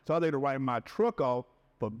off. So I was able to write my truck off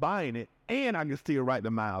for buying it, and I can still write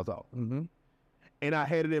the miles off. And I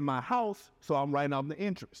had it in my house, so I'm writing off the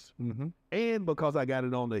interest. And because I got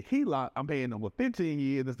it on the HELOC, I'm paying them for 15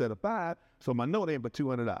 years instead of 5. So my note ain't for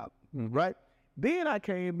 $200, right? Then I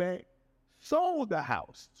came back, sold the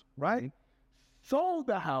house, right? Sold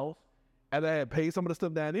the house, and I had paid some of the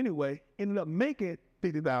stuff down anyway, ended up making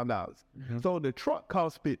 $50,000. So the truck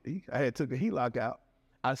cost $50. I had took a HELOC out.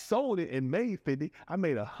 I sold it and made $50. I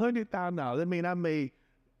made $100,000. That mean I made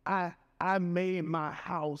my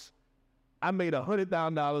house. I made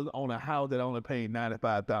 $100,000 on a house that I only paid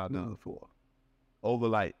 $95,000 for over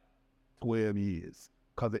like 12 years,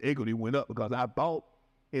 because the equity went up because I bought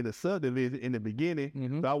in the subdivision in the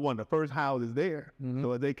beginning. So I won the first houses there.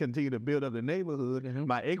 So as they continue to build up the neighborhood,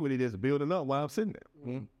 my equity just building up while I'm sitting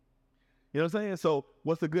there. You know what I'm saying? So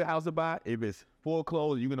what's a good house to buy? If it's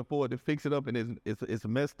foreclosed, you can afford to fix it up and it's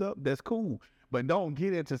messed up, that's cool. But don't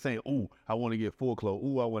get into saying, "Ooh, I want to get foreclosed.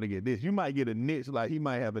 Ooh, I want to get this." You might get a niche, like he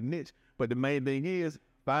might have a niche. But the main thing is,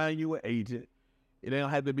 find you an agent. It don't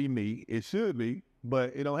have to be me. It should be,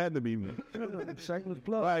 but it don't have to be me.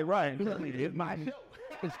 Right. It's my show.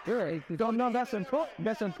 It's good. Don't know that's important.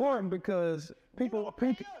 That's important because people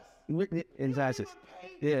exactly.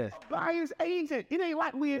 Yeah. Buyer's agent. It ain't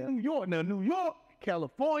like we in New York. Now, New York,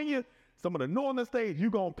 California, some of the northern states, you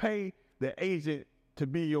gonna pay the agent to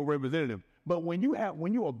be your representative. But when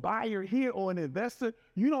you're a buyer here or an investor,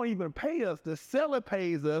 you don't even pay us. The seller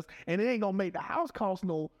pays us, and it ain't gonna make the house cost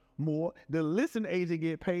no more. The listing agent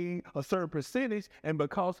get paid a certain percentage, and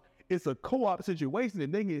because it's a co-op situation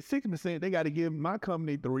and they get 6%, they got to give my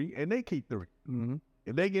company 3%, and they keep 3%.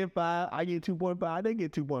 If they get 5%, I get 2.5%, they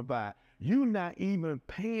get 2.5%. You not even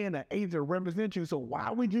paying an agent to represent you, so why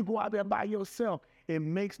would you go out there by yourself? It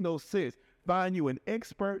makes no sense. Find you an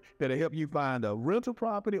expert that'll help you find a rental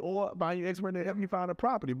property, or find you an expert that'll help you find a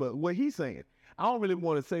property. But what he's saying, I don't really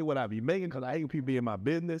want to say what I be making because I hate people be in my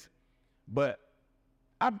business, but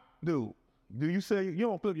do you say you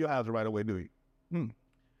don't flip your house right away, do you?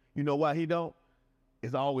 You know why he don't?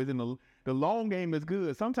 It's always in the long game is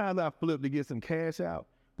good. Sometimes I flip to get some cash out,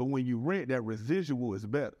 but when you rent, that residual is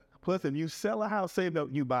better. Plus, if you sell a house, say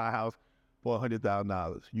that you buy a house for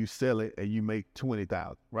 $100,000, you sell it and you make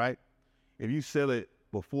 $20,000, right? If you sell it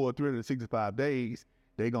before 365 days,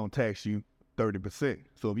 they're gonna tax you 30%.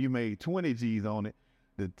 So if you made 20 G's on it,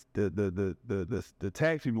 the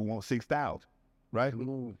tax people want 6,000, right?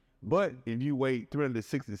 But if you wait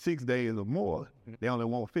 366 days or more, they only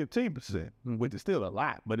want 15%, which is still a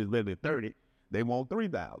lot, but it's better than 30. They want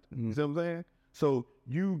 3,000. You see what I'm saying? So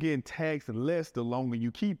you getting taxed less the longer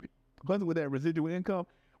you keep it. Plus with that residual income,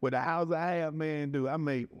 with the house I have, man, dude, I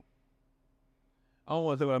don't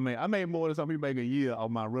want to say what I made. I made more than some people make a year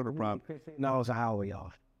off my rental property. $15 an hour,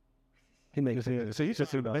 y'all. He makes it. So you should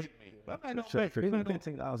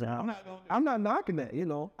 $15 an hour. I'm not knocking that, you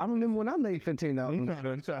know. I remember when I made $15.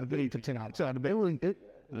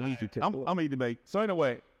 I'm eating bake. So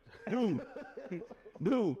anyway,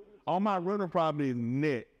 dude, on my rental property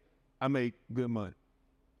net, I make good money.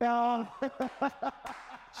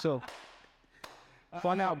 So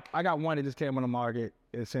now I got one that just came on the market.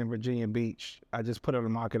 It's in Virginia Beach. I just put it on the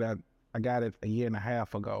market. I got it a year and a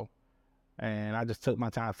half ago. And I just took my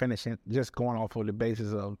time finishing, just going off of the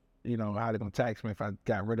basis of, you know, how they're going to tax me if I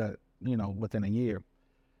got rid of it, you know, within a year.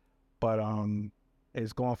 But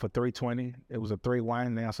it's going for $320. It was a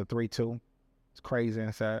 3.1, now it's a 3.2. It's crazy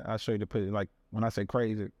inside. I'll show you the picture. Like, when I say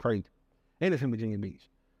crazy, crazy. And it's in Virginia Beach.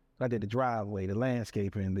 I did the driveway, the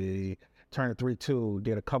landscaping, the turned 3.2,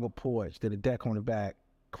 did a covered porch, did a deck on the back,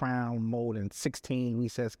 crown molding, 16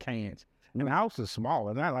 recessed cans. And the house is small.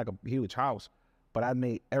 It's not like a huge house, but I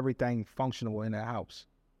made everything functional in the house.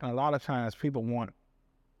 And a lot of times people want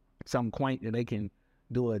something quaint that they can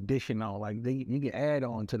do an addition on. Like you can add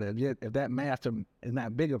on to that. If that master is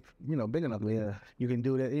not big enough, you can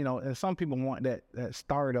do that. You know, and some people want that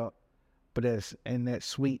startup, but that's in that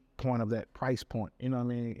sweet point of that price point. You know what I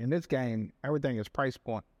mean? In this game, everything is price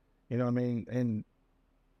point. You know what I mean? And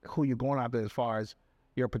who you're going after as far as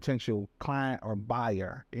your potential client or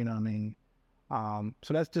buyer. You know what I mean?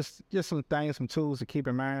 So that's just some things, some tools to keep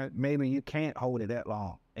in mind. Maybe you can't hold it that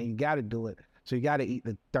long, and you got to do it. So you got to eat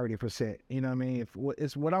the 30%. You know what I mean? If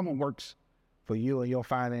it's whatever works for you and your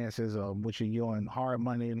finances, or what you're doing, hard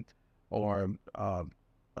money, or a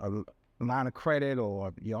line of credit,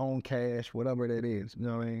 or your own cash, whatever that is. You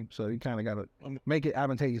know what I mean? So you kind of got to make it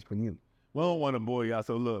advantageous for you. Well, I don't want to bore y'all.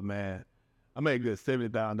 So look, man, I make good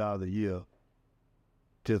 $70,000 a year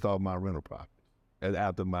just off my rental property. That's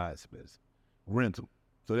after my expense. Rental.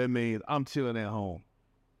 So that means I'm chilling at home.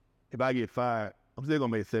 If I get fired, I'm still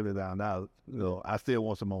gonna make $70,000. You know, I still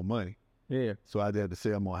want some more money. Yeah. So I just have to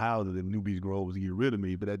sell more houses if New Beach Growers get rid of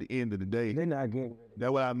me. But at the end of the day, they're not getting rid of me.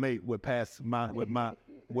 That's what I make with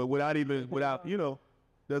without you know,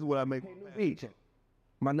 that's what I make. Beach.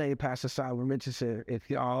 My name Pastor Simon Richardson. If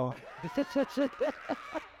y'all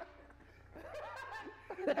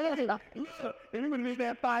Anybody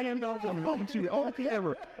that fire don't come to you all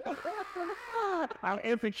ever. I'm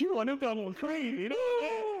FQ on them doggone crazy.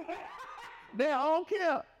 They all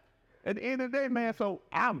care. At the end of the day, man, so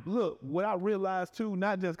what I realized too,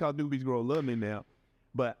 not just cause New Beach Grow love me now,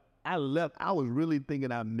 but I was really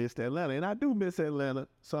thinking I missed Atlanta. And I do miss Atlanta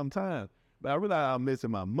sometimes. But I realized I'm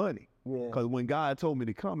missing my money. Yeah. Because when God told me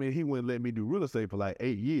to come in, he wouldn't let me do real estate for like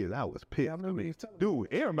 8 years. I was pissed. Yeah, I remember you telling me. Dude,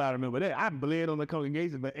 everybody remember that. I bled on the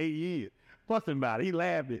congregation for 8 years. Fussing about it. He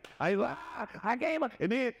laughed it. I was like, I gave up.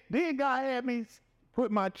 And then God had me put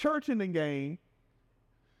my church in the game,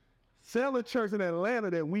 sell a church in Atlanta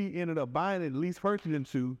that we ended up buying and lease purchasing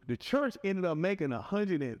to. The church ended up making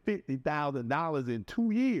 $150,000 in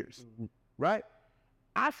 2 years, right?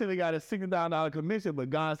 I should have got a $60,000 commission, but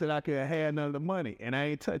God said I couldn't have none of the money, and I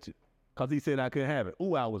ain't touch it because he said I couldn't have it.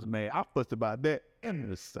 Ooh, I was mad. I fussed about that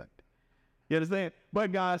every Sunday. You understand?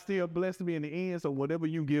 But God still blessed me in the end, so whatever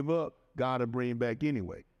you give up, God will bring back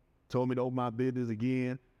anyway. Told me to open my business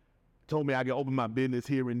again. Told me I could open my business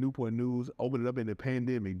here in Newport News, open it up in the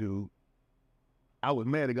pandemic, dude. I was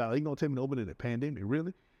mad at God. He gonna tell me to open it in the pandemic?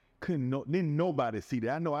 Really? Didn't nobody see that.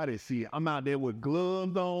 I know I didn't see it. I'm out there with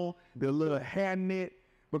gloves on, the little hairnet,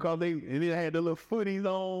 and they had the little footies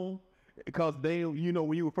on, because they,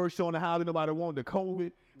 when you were first showing the house, nobody wanted the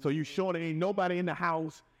COVID. So you showing there ain't nobody in the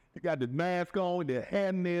house. You got the mask on, the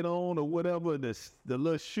hairnet on, or whatever, the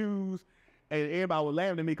little shoes. And everybody was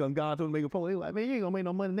laughing at me because God told me to make a phone. They were like, man, you ain't gonna make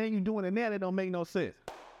no money. Now you doing it now, that don't make no sense.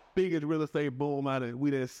 Biggest real estate boom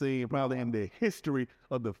we done seen probably in the history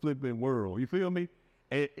of the flipping world. You feel me?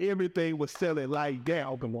 And everything was selling like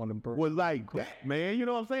that. Was like that, man. You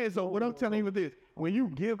know what I'm saying? So what I'm telling you is this: when you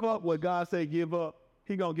give up what God said give up,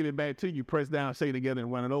 he gonna give it back to you, press down, shake together,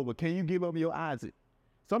 and run it over. Can you give up your Isaac?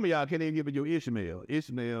 Some of y'all can't even give up your Ishmael.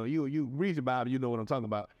 Ishmael, you read the Bible, you know what I'm talking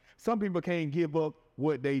about. Some people can't give up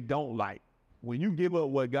what they don't like. When you give up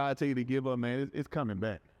what God tell you to give up, man, it's coming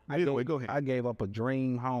back. Anyway, go ahead. I gave up a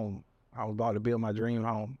dream home. I was about to build my dream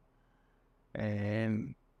home.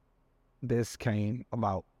 And this came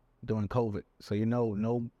about during COVID. So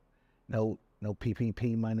no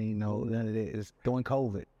PPP money, none of this. It's during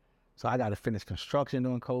COVID. So I got to finish construction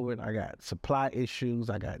during COVID. I got supply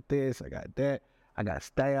issues. I got this, I got that. I got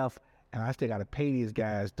staff, and I still got to pay these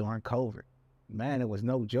guys during COVID. Man, it was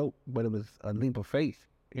no joke, but it was a leap of faith.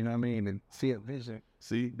 You know what I mean? And see a vision.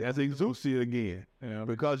 See, that's exousia again. Yeah.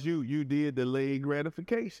 Because you did delayed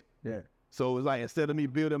gratification. Yeah. So it's like, instead of me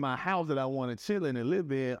building my house that I want to chill in and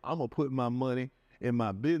live in, I'm going to put my money in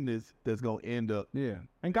my business that's going to end up. Yeah.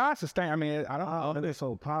 And God sustain. I mean, That's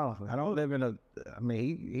so powerful. I don't live in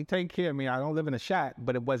he take care of me. I don't live in a shack,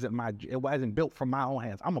 but it wasn't built from my own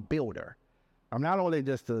hands. I'm a builder. I'm not only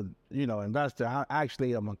just a, investor. I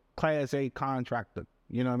actually am a Class A contractor.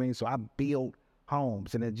 You know what I mean? So I build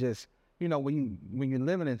homes, and it just, when you're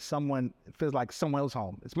living in it feels like someone else's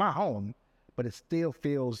home. It's my home, but it still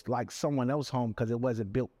feels like someone else's home because it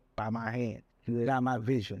wasn't built by my hand. Not my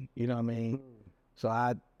vision. You know what I mean? So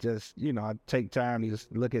I just, I take time to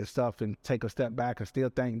just look at stuff and take a step back and still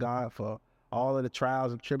thank God for all of the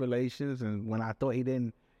trials and tribulations. And when I thought he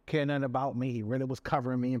didn't care nothing about me, he really was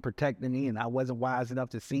covering me and protecting me, and I wasn't wise enough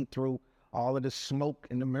to see through all of the smoke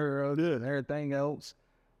in the mirrors and everything else.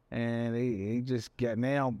 And he just got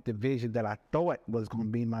now the vision that I thought was going to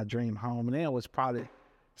be my dream home, and then was probably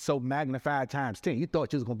so magnified times 10. You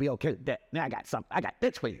thought you was going to be okay with that. Now I got something. I got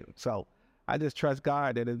this for you. So I just trust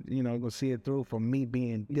God that it, going to see it through from me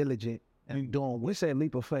being diligent and doing. We say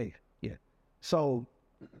leap of faith. Yeah. So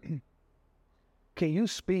can you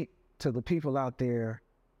speak to the people out there,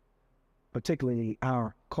 particularly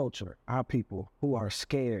our culture, our people who are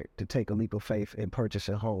scared to take a leap of faith in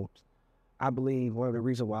purchasing homes? I believe one of the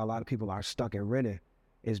reasons why a lot of people are stuck in renting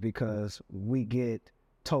is because we get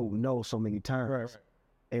told no so many times. Right.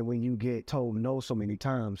 And when you get told no so many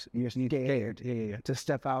times, you're scared to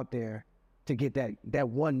step out there to get that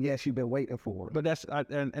one yes you've been waiting for. But that's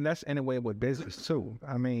anyway with business too.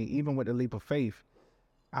 I mean, even with the leap of faith,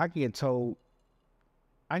 I can get told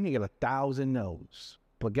I can get 1,000 no's.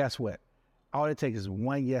 But guess what? All it takes is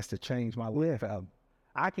one yes to change my life.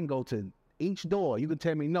 I can go to each door. You can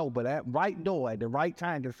tell me no, but that right door at the right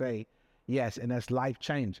time to say yes, and that's life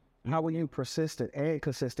changing. How are you persistent and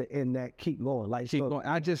consistent in that keep going? Keep going.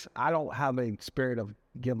 I don't have a spirit of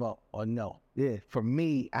give up or no. Yeah. For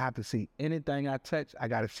me, I have to see anything I touch, I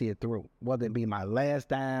got to see it through, whether it be my last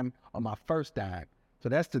dime or my first dime. So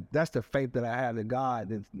that's the faith that I have in God.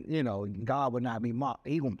 That God would not be mocked.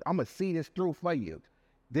 I'm gonna see this through for you.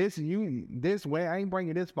 This way, I ain't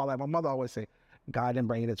bringing this far. Like my mother always say, God didn't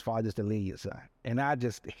bring you this far just to lead you, son. And I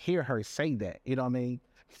just hear her say that. You know what I mean?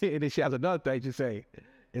 And then she has another thing she say,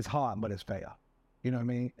 it's hard, but it's fair. You know what I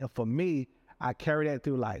mean? And for me, I carry that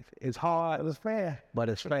through life. It's hard, but it's fair. But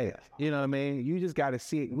it's fair. You know what I mean? You just got to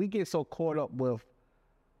see it. We get so caught up with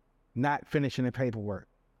not finishing the paperwork,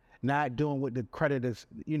 not doing what the creditors,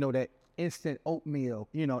 that instant oatmeal,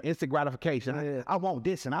 instant gratification. I want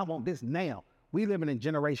this and I want this now. we live in a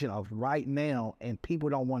generation of right now, and people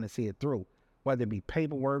don't want to see it through, whether it be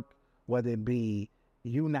paperwork, whether it be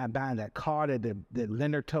you not buying that car that the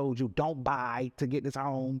lender told you don't buy to get this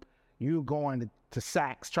home, you going to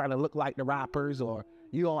Saks trying to look like the rappers, or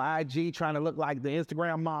you on IG trying to look like the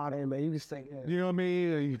Instagram model. Man, you just think, You know what I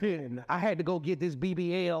mean? I had to go get this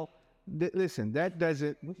BBL. Listen,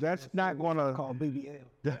 that's not going to call BBL.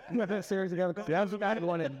 that's not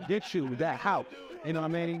going to get you that house. You know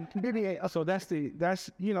what I mean? BBL. So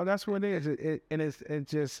that's what it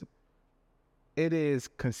is. It is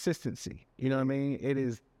consistency. You know what I mean? It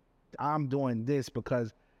is, I'm doing this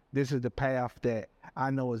because this is the path that I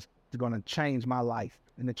know is going to change my life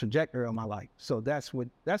and the trajectory of my life. So that's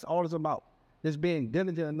all it's about. Just being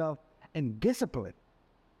diligent enough and disciplined.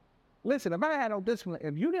 Listen, if I had no discipline,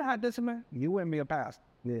 if you didn't have discipline, you wouldn't be a pastor.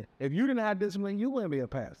 Yeah. If you didn't have discipline, you wouldn't be a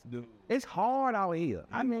pastor. Dude. It's hard out here.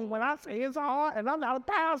 I mean, when I say it's hard, and I'm not a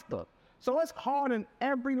pastor. So it's hard in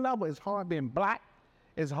every level. It's hard being black.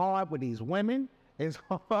 It's hard with these women. It's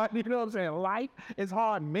hard, you know what I'm saying, life. It's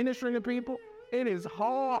hard ministering to people. It is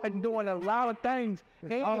hard doing a lot of things.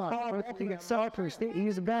 It's hard. You got selfish.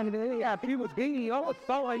 He's a bad man. Yeah, people thinking, oh,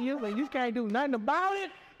 so are you, and you can't do nothing about it.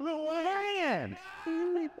 Little man,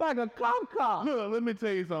 like a clown car. Look, let me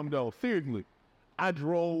tell you something though. Seriously, I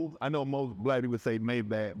know most black people say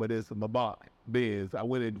Maybach, but it's a Maybach Benz. I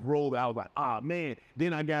went and drove it. I was like, ah, man.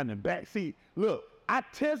 Then I got in the back seat. Look, I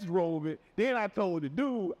test drove it. Then I told the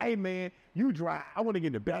dude, hey, man, you drive. I want to get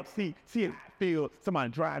in the back seat, see how it feels. Somebody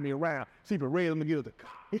drive me around. See if it ready, let me get us a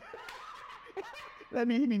car. That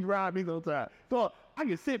means he be driving me sometimes. So I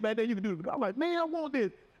can sit back there, you can do it. I'm like, man, I want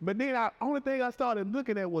this. But then only thing I started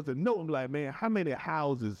looking at was a note. I'm like, man, how many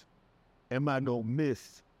houses am I going to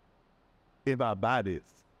miss if I buy this?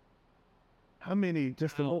 How many?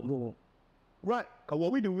 Just a little. Right. Because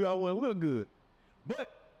what we do, we all want to look good. But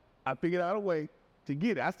I figured out a way to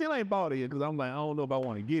get it. I still ain't bought it yet because I'm like, I don't know if I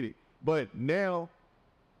want to get it. But now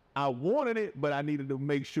I wanted it, but I needed to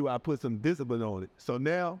make sure I put some discipline on it. So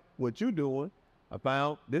now what you doing, I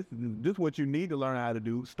found this is what you need to learn how to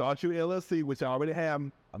do. Start your LLC, which I already have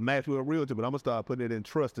a Maxwell Realty, but I'm going to start putting it in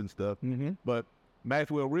trust and stuff. Mm-hmm. But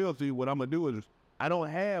Maxwell Realty, what I'm going to do is I don't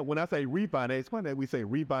have, when I say refinance, funny that we say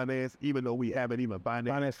refinance, even though we haven't even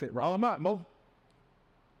financed it. All my,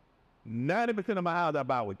 90% of my house I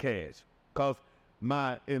buy with cash. Because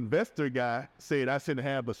my investor guy said I shouldn't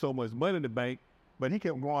have but so much money in the bank, but he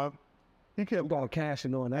kept going. He kept going cash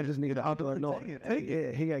and on. I just needed to know.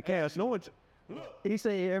 Yeah, he got cash. No one. He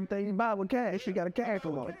said everything you buy with cash, you got a cash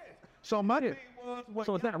on it. So money.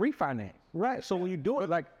 So it's not refinance. Right. So when you do it,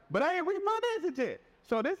 like, but I ain't refinanced it yet.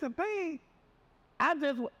 So that's the thing. I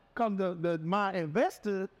just, because my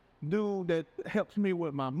investor dude that helps me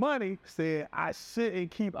with my money said I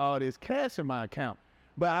shouldn't keep all this cash in my account.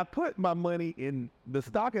 But I put my money in the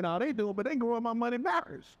stock and all they do, but they growing my money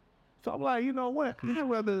backwards. So I'm like, you know what? I'd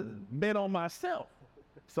rather bet on myself.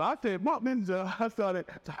 So I said, Mark Ninja, I started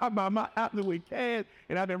to buy my house with cash,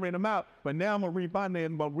 and I didn't rent them out. But now I'm going to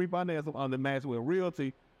refinance them on the Maxwell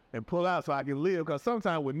Realty and pull out so I can live. Because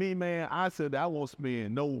sometimes with me, man, I said that I won't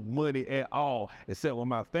spend no money at all except when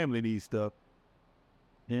my family needs stuff.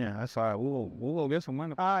 Yeah, that's all right. We'll go get some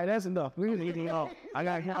money. All right, that's enough. We need to go. I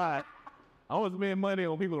got hot. I want to spend money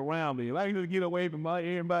on people around me. If I can just get away from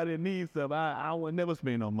everybody that needs stuff, I would never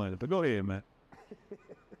spend no money. But go ahead, man.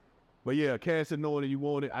 But yeah, cash and knowing that you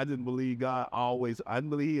want it, I just believe God always, I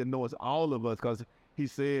believe he anoints all of us because he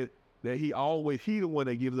said that he the one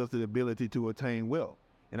that gives us the ability to attain wealth.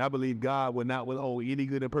 And I believe God will not withhold any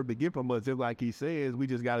good and perfect gift from us. Just like he says, we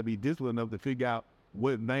just got to be disciplined enough to figure out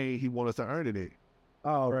what vein he wants us to earn it in.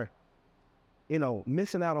 Oh, right. You know,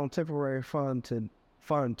 missing out on temporary fund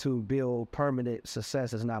to build permanent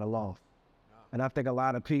success is not a loss. And I think a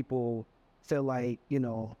lot of people feel like, you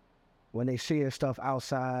know, when they share stuff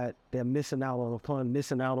outside, they're missing out on a fund,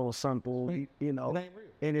 missing out on something, you know,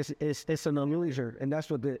 and it's an illusion, and that's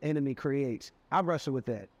what the enemy creates. I wrestle with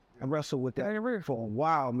that. I wrestled with that for a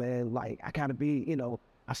while, man. Like, I gotta be, you know,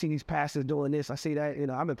 I see these pastors doing this, I see that, you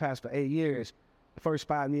know, I've been pastor for 8 years. The first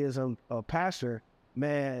 5 years of pastor,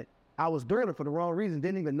 man, I was doing it for the wrong reason.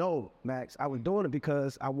 Didn't even know, Max. I was doing it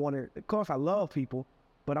because I wanted, of course I love people,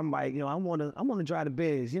 but I'm like, you know, I want to drive the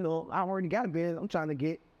Benz. You know, I already got a Benz. I'm trying to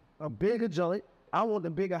get a bigger joint. I want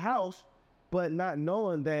the bigger house, but not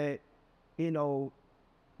knowing that, you know,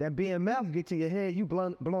 that BMF get to your head, you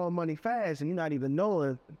blowing money fast, and you're not even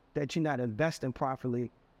knowing that you're not investing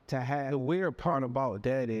properly to have. The weird part about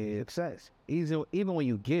that is success. Even when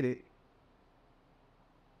you get it,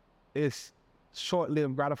 it's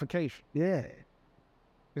short-lived gratification. Yeah.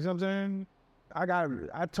 You know what I'm saying?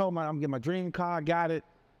 I told I'm getting my dream car, got it.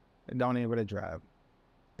 don't even really drive.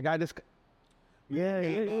 I got this. Yeah.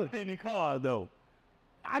 In the car though.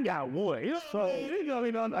 I got one. You know, So,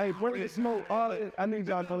 hey, bring the smoke. I need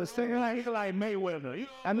y'all to understand. like Mayweather. You know?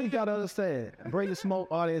 I need y'all to understand. Bring the smoke,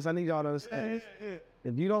 audience. I need y'all to understand.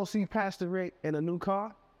 If you don't see Pastor Rick in a new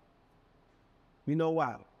car, you know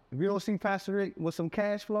why. If you don't see Pastor Rick with some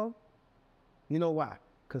cash flow, you know why.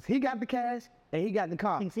 Because he got the cash and he got the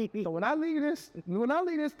car. So when I leave this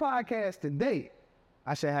podcast today,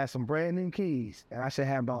 I should have some brand new keys. And I should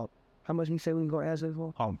have about, how much you say we can go ask it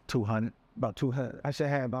for? 200. About 200. I should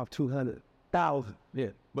have about 200,000. Yeah.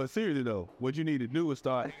 But seriously though, what you need to do is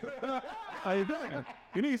start.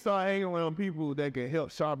 You need to start hanging around people that can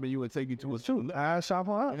help sharpen you and take you to a true. I shop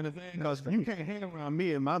on You know what I'm saying? Because you can't hang around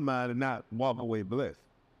me in my mind and not walk away blessed.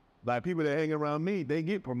 Like people that hang around me, they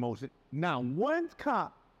get promotion. Now, one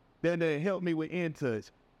cop that helped me with InTouch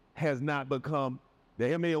has not become, the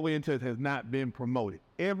helped me with InTouch has not been promoted.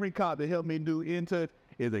 Every cop that helped me do InTouch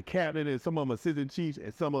is a captain, and some of them assistant chiefs,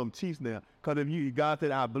 and some of them chiefs now. Because if you, God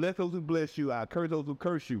said, I bless those who bless you, I curse those who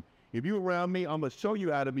curse you. If you around me, I'm gonna show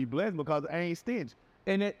you how to be blessed because I ain't stingy.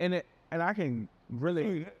 And I can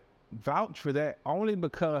really vouch for that only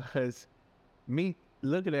because me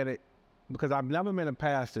looking at it, because I've never been a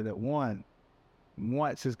pastor that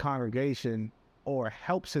wants his congregation or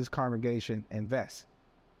helps his congregation invest.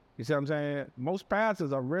 You see what I'm saying? Most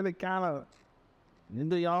pastors are really kind of, you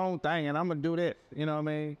do your own thing and I'm going to do this, you know what I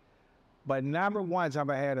mean? But never once have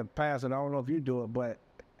I had a pastor, I don't know if you do it, but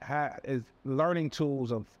is learning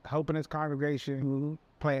tools of helping his congregation,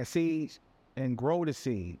 plant seeds, and grow the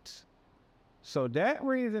seeds. So that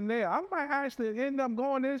reason there, I might actually end up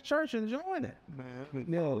going to this church and joining it. Man,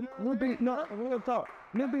 No, we'll be good.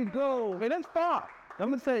 Hey, that's far.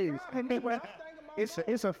 I'm gonna say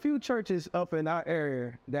it's a few churches up in our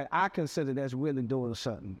area that I consider that's really doing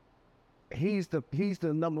something. He's the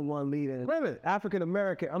number one leader. Really? African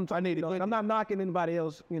American. I'm not knocking anybody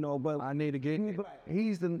else, but I need to get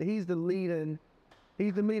he's the leading.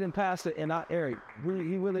 He's the leading pastor in our area. He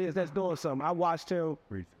really is. That's doing something. I watched him.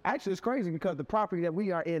 Actually, it's crazy because the property that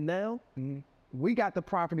we are in now, we got the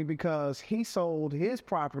property because he sold his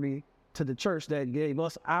property to the church that gave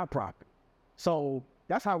us our property. So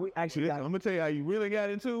that's how we actually got. I'm gonna tell you how you really got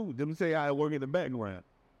into. Let me tell you how it work in the background.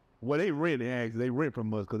 Well, they rent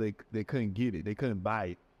from us because they couldn't get it. They couldn't buy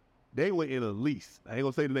it. They were in a lease. I ain't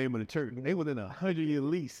gonna say the name of the church. They was in a 100-year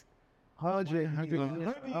lease.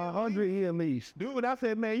 100-year lease. Dude, I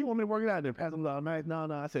said, man, you want me to work it out there? Pastor Law, man. No.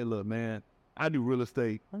 I said, look, man, I do real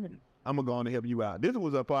estate. I'm gonna go on and help you out. This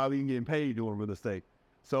was a part of even getting paid doing real estate.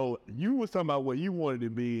 So you was talking about what you wanted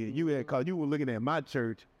to be. And you had, cause you were looking at my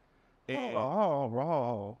church. And,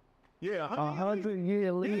 yeah,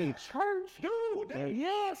 100-year lease. Church, dude.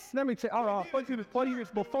 Yes. Let me tell you,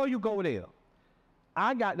 before you go there,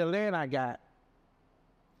 I got the land I got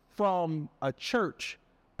from a church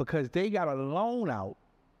because they got a loan out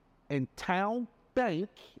in Town Bank.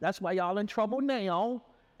 That's why y'all in trouble now.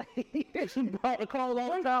 Brought the call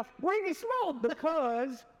all time. Bring it slow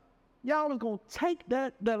because y'all was gonna take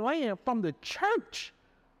the land from the church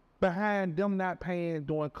behind them not paying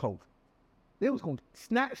during COVID. They was gonna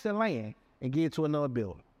snatch the land and give it to another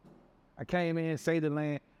building. I came in, saved the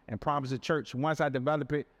land, and promised the church once I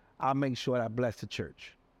develop it, I'll make sure I bless the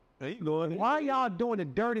church. Why y'all doing the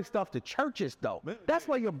dirty stuff to churches though? That's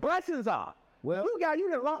where your blessings are. Well,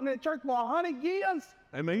 you done locked in the church for 100 years.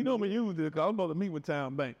 Hey man, you know me use it because I'm supposed to meet with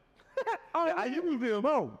Town Bank. I use them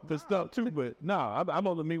for stuff too, but I'm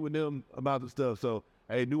supposed to meet with them about the stuff. So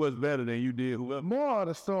hey, do us better than you did whoever. More of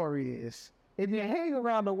the story is, if you hang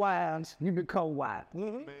around the wise, you become wise.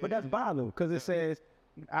 But that's Bible because it says,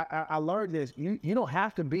 I learned this. You don't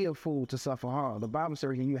have to be a fool to suffer harm. The Bible says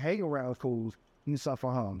when you hang around fools, you suffer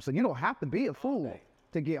harm. So you don't have to be a fool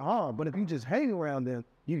to get harm. But if you just hang around them,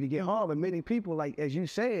 you can get harm. And many people, like as you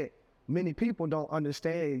said, many people don't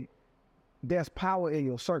understand there's power in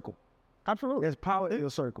your circle. Absolutely. There's power in your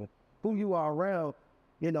circle. Who you are around,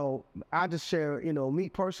 I just share, me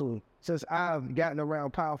personally, since I've gotten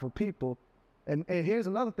around powerful people. And here's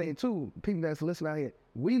another thing too, people that's listening out here,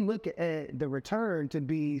 we look at the return to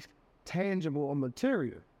be tangible or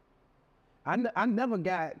material. I never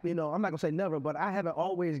got, I'm not gonna say never, but I haven't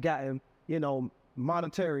always gotten,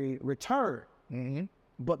 monetary return.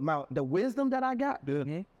 But the wisdom that I got,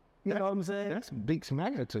 you know what I'm saying? That's big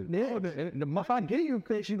magnitude. Yeah. If I give you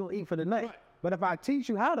fish, you're gonna eat for the night. Right. But if I teach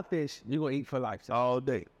you how to fish, you're gonna eat for life. All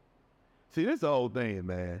day. See, this the whole thing,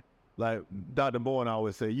 man. Like Dr. Bowen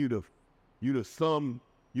always say, you the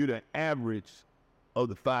average of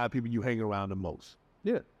the 5 people you hang around the most.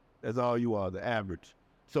 Yeah. That's all you are, the average.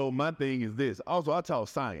 So my thing is this. Also, I talk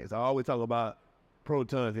science. I always talk about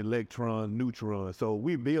protons, electrons, neutrons. So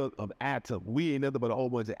we build an atom. We ain't nothing but a whole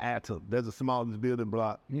bunch of atoms. That's the smallest building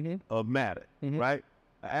block of matter, right?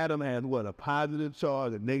 An atom has what? A positive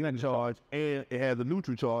charge, a negative charge, and it has a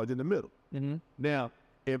neutral charge in the middle. Now,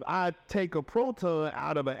 if I take a proton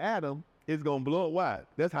out of an atom, it's gonna blow up wide.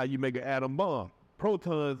 That's how you make an atom bomb.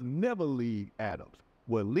 Protons never leave atoms.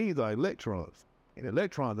 What leaves are electrons, and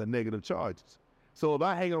electrons are negative charges. So if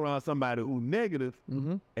I hang around somebody who's negative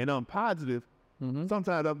and I'm positive,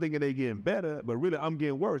 sometimes I'm thinking they getting better, but really I'm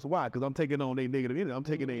getting worse. Why? Because I'm taking on their negative energy. I'm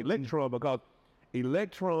taking their electron, because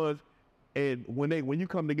electrons, and when you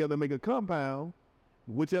come together and make a compound,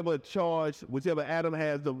 whichever atom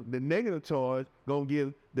has the negative charge, gonna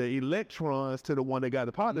give the electrons to the one that got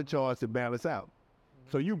the positive charge to balance out.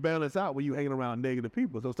 So you balance out when you hanging around negative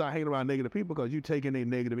people. So start hanging around negative people because you taking their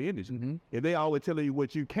negative energy. If they always telling you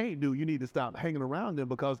what you can't do, you need to stop hanging around them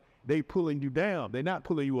because they pulling you down. They're not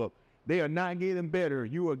pulling you up. They are not getting better.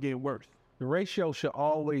 You are getting worse. The ratio should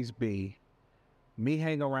always be me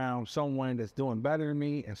hanging around someone that's doing better than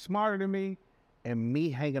me and smarter than me, and me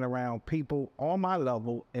hanging around people on my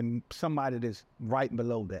level and somebody that's right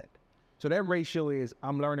below that. So that ratio is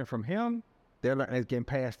I'm learning from him, they're learning, it's getting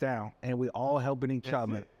passed down, and we all helping each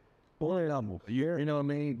other. You know what I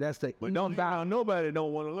mean? That's the. But nobody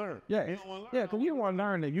don't want to learn. Yeah, because you don't want to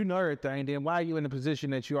learn that you know everything. Then why are you in the position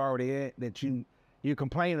that you already at, that you're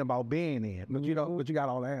complaining about being in, but you don't, but you got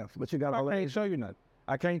all the answers. But you got all the answers. I can't show you nothing.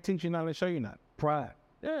 I can't teach you nothing and show you nothing. Pride.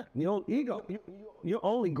 Yeah. Your ego. You're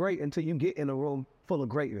only great until you get in a room full of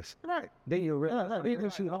greatness. Right. Then you're real.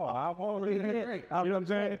 I've already great. You know what I'm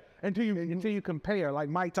saying? Until you compare, like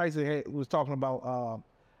Mike Tyson was talking about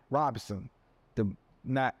Robinson,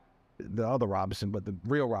 not the other Robinson, but the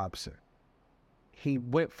real Robinson. He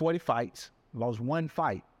went 40 fights, lost one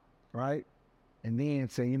fight, right? And then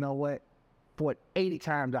said, you know what? Fought 80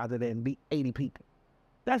 times out of that and beat 80 people.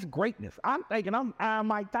 That's greatness. I'm thinking I'm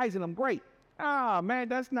Mike Tyson, I'm great. Ah, man,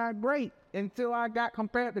 that's not great until I got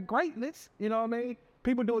compared to greatness. You know what I mean?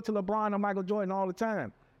 People do it to LeBron or Michael Jordan all the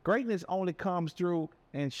time. Greatness only comes through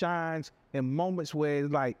and shines in moments where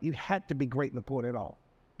it's like you had to be great to pull it off.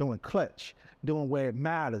 Doing clutch, doing where it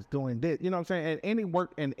matters, doing this. You know what I'm saying? And any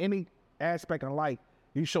work in any aspect of life,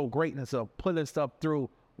 you show greatness of pulling stuff through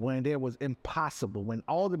when there was impossible, when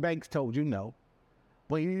all the banks told you no,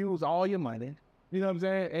 when you use all your money, you know what I'm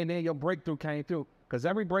saying? And then your breakthrough came through. Because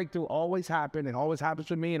every breakthrough always happened, and always happens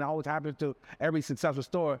to me, and always happens to every successful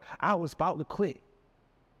story. I was about to quit,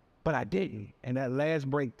 but I didn't. And that last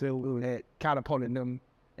breakthrough had catapulted them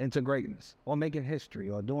into greatness, or making history,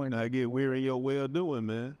 or doing. I get weary in your well-doing,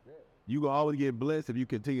 man. Yeah. You gonna always get blessed if you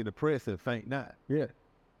continue to press and faint not. Yeah.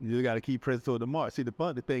 You just got to keep pressing toward the mark. See, the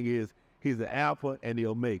funny thing is, he's the Alpha and the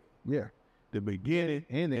Omega. Yeah. The beginning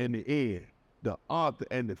and the end. The author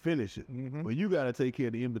and the finisher. But you got to take care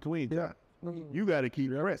of the in-between time. You got to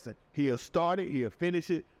keep pressing. He'll start it, he'll finish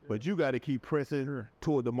it, but you got to keep pressing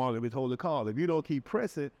toward the mark of his holy call. If you don't keep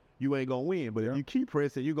pressing, you ain't going to win. But if you keep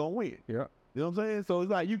pressing, you're going to win. Yeah. You know what I'm saying? So it's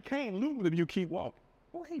like you can't lose if you keep walking.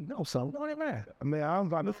 Well, he knows something. Don't even matter. I mean, I'm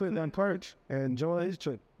about to sit down perch and enjoy his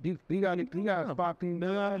trip. You got to spot things.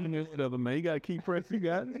 Man. You got to keep pressing. You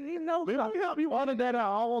got He knows something. something. You wanted that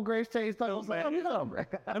out. I want Grace Chase. Let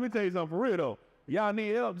me tell you something for real, though. Y'all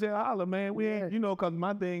need help, just holler, man. We ain't, because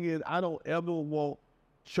my thing is I don't ever want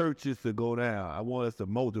churches to go down. I want us to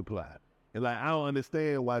multiply. And like, I don't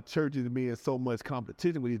understand why churches be in so much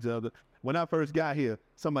competition with each other. When I first got here,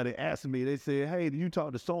 somebody asked me, they said, hey, did you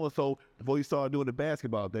talk to so-and-so before you started doing the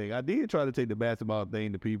basketball thing? I did try to take the basketball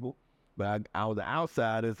thing to people, but I was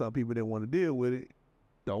outside and some people didn't want to deal with it.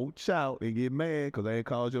 Don't shout and get mad because I ain't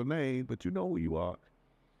called your name, but you know who you are.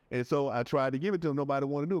 And so I tried to give it to them. Nobody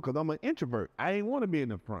wanted to do it because I'm an introvert. I ain't want to be in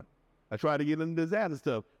the front. I tried to get them disaster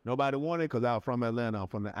stuff. Nobody wanted it because I was from Atlanta. I'm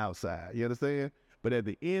from the outside. You understand? But at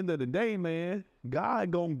the end of the day, man,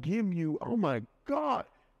 God gonna give you, oh my God.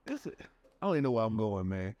 I don't even know where I'm going,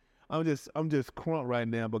 man. I'm just crunk right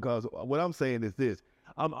now because what I'm saying is this.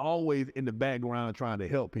 I'm always in the background trying to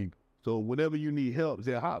help people. So whenever you need help,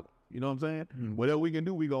 say holler. You know what I'm saying? Mm-hmm. Whatever we can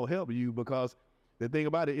do, we gonna help you because the thing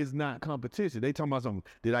about it is not competition. They talking about something,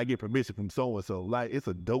 did I get permission from so-and-so? Like, it's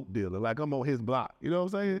a dope dealer. Like, I'm on his block. You know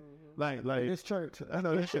what I'm saying? Mm-hmm. Like this church. I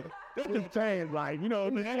know this church. That's just saying, like, you know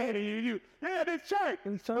what I'm saying? Yeah, this church.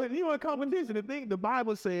 But you want competition. The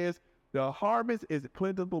Bible says the harvest is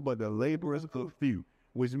plentiful, but the laborers are few,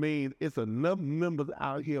 which means it's enough members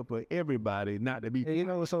out here for everybody not to be. And you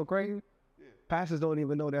know what's so crazy? Yeah. Pastors don't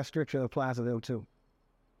even know that scripture applies to them too.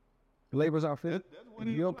 Laborers are few.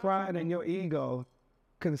 Your pride and your ego,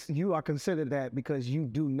 you are considered that because you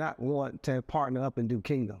do not want to partner up and do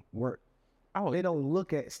kingdom work. They don't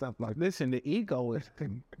look at stuff like this. And the ego is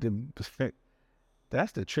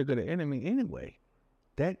that's the trick of the enemy anyway.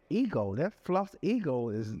 That ego, that fluffed ego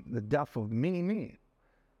is the death of many men.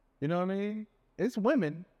 You know what I mean? It's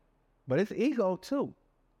women, but it's ego too.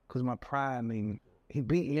 Because my pride he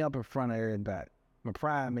beat me up in front of everybody. My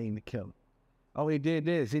pride made me kill him. Oh, he did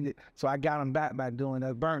this. So I got him back by doing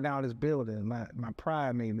that, burned down his building. My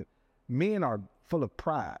pride made me. Men are full of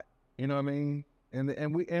pride. You know what I mean?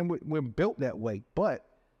 And we're built that way. But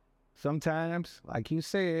sometimes, like you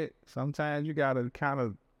said, sometimes you gotta kind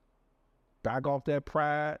of back off that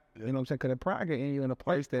pride. You know what I'm saying? Because that pride can end you in a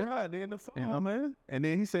place that pride in the fall, man. And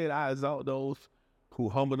then he said, I exalt those who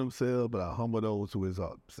humble themselves, but I humble those who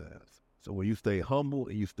exalt themselves. So when you stay humble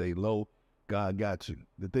and you stay low, God got you.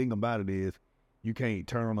 The thing about it is, you can't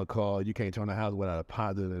turn on a car, you can't turn a house without a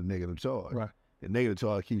positive and negative charge. Right. The negative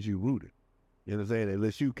charge keeps you rooted. You know what I'm saying?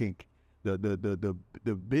 Unless you can,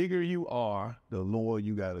 the bigger you are, the lower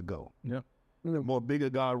you gotta go. Yeah. The more bigger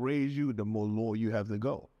God raised you, the more lower you have to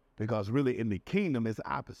go. Because really in the kingdom, it's the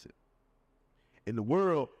opposite. In the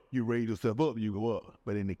world, you raise yourself up, you go up.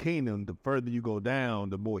 But in the kingdom, the further you go down,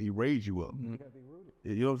 the more he raised you up. Mm-hmm. You gotta be rooted.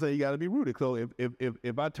 You know what I'm saying? You gotta be rooted. So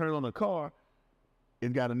if I turn on a car,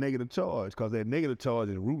 it got a negative charge, because that negative charge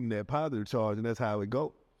is rooting that positive charge, and that's how it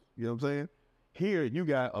goes. You know what I'm saying? Here, you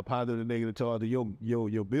got a positive and negative charge, and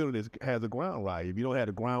your building has a ground wire. If you don't have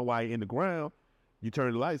the ground wire in the ground, you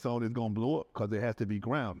turn the lights on, it's gonna blow up because it has to be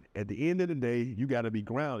grounded. At the end of the day, you gotta be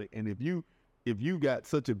grounded. And if you got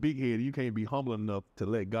such a big head, you can't be humble enough to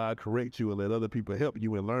let God correct you and let other people help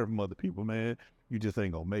you and learn from other people, man, you just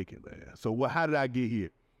ain't gonna make it, man. So how did I get here?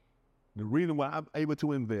 The reason why I'm able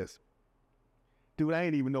to invest, dude, I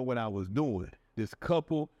didn't even know what I was doing. This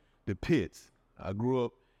couple, the Pitts, I grew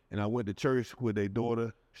up and I went to church with their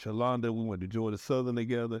daughter, Shalonda. We went to Georgia Southern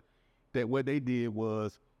together. That what they did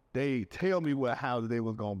was they tell me what house they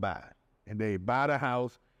was gonna buy. And they buy the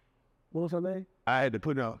house. What was her name? I had to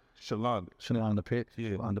put it on Shalonda. Shalonda Pitts. Yeah.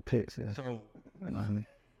 Shalonda Pitts. Yeah. So,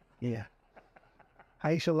 Yeah.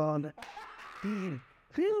 Hey, Shalonda.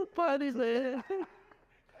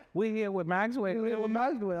 We here with Maxwell. We're here with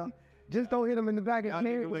Maxwell. Just don't hit him in the back of the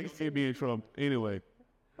head. He'd be in trouble. Anyway,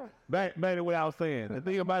 back to what I was saying. The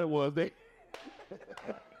thing about it was they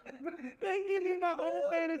give you my whole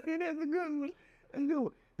fantasy. That's a good one. That's a good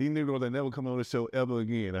one. These niggas that never come on the show ever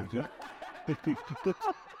again.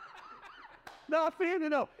 No, I figured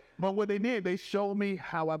it out. But what they did, they showed me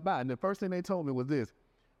how I buy. And the first thing they told me was this: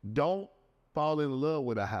 don't fall in love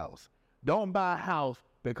with a house. Don't buy a house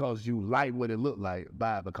because you like what it looked like.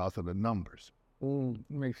 Buy it because of the numbers.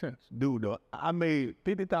 Makes sense. Dude, I made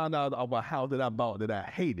 $50,000 off a house that I bought that I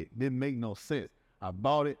hated. Didn't make no sense. I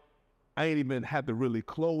bought it. I ain't even have to really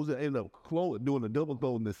close it. I ended up doing a double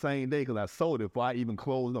closing the same day because I sold it before I even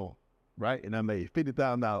closed on. Right? And I made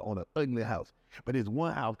 $50,000 on an ugly house. But there's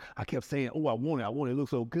one house I kept saying, oh, I want it. It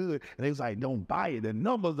looks so good. And they was like, don't buy it. The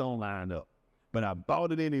numbers don't line up. But I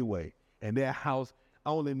bought it anyway. And that house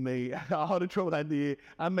only made, all the trouble I did,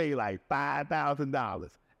 I made like $5,000.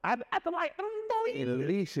 I feel like, I don't know. At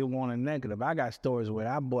least it wasn't negative. I got stories where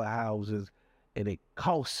I bought houses and it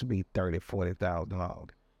cost me $30,000, $40,000.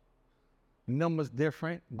 Numbers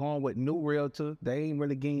different. Going with new realtor, they ain't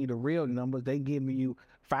really giving you the real numbers. They giving you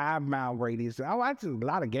 5 mile radius. Oh, that's a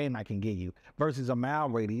lot of game I can give you versus a mile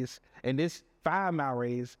radius. And this 5 mile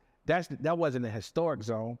radius, that wasn't a historic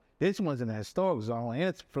zone. This one's in a historic zone and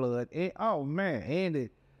it's flood. Oh man, and the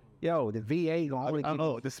VA gonna only. I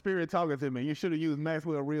know the spirit talking to me. You should have used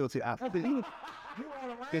Maxwell Realty.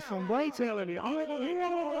 It's some white telling me.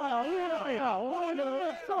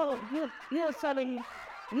 You're selling.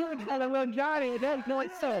 You're telling well Johnny. That's no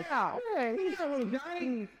so. Hey, he's telling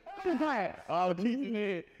Johnny. Oh, teaching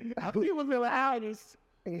it. He was in the houses.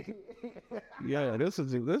 Yeah, this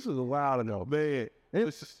is a while ago, man.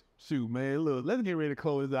 Shoot, man. Look, let's get ready to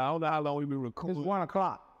close this out. I don't know how long we've been recording. It's 1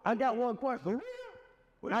 o'clock. I got one question.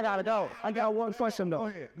 I gotta go. I got one question though. Go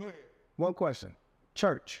ahead. One question.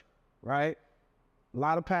 Church, right? A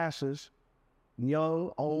lot of pastors,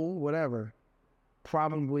 young, old, whatever,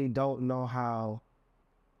 probably don't know how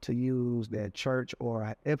to use their church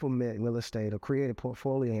or implement real estate or create a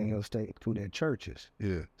portfolio in real estate through their churches.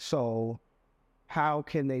 Yeah. So how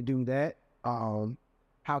can they do that? How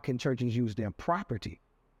can churches use their property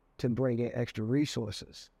to bring in extra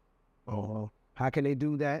resources? How can they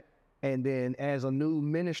do that? And then as a new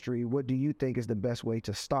ministry, what do you think is the best way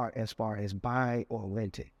to start as far as buying or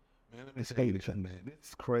renting? Man, let me say this, man.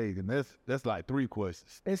 It's crazy. And that's like 3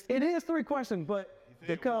 questions. It is 3 questions, but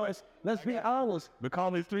Because let's be honest,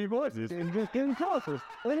 Because it's three voices. and just getting closer.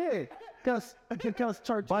 It is because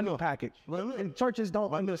church bundle package. And churches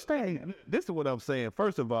don't understand. This is what I'm saying.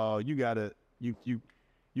 First of all, you gotta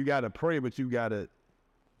pray, but you gotta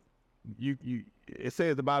it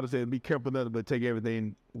says, the Bible says, be careful nothing but take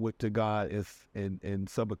everything to God in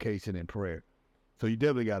supplication and prayer. So you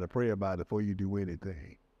definitely got to pray about it before you do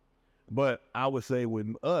anything. But I would say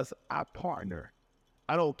with us, I partner.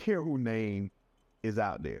 I don't care who name is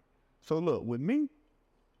out there. So look, with me,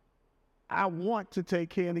 I want to take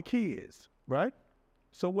care of the kids, right?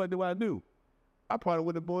 So what do? I partner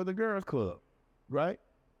with the Boys and Girls Club, right?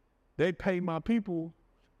 They pay my people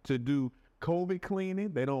to do COVID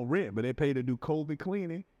cleaning. They don't rent, but they pay to do COVID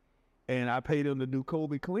cleaning. And I pay them to do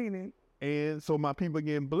COVID cleaning. And so my people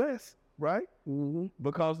getting blessed, right? Mm-hmm.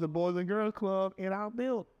 Because the Boys and Girls Club in our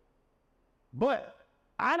building. But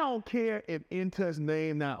I don't care if InTouch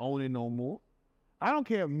name not on it no more. I don't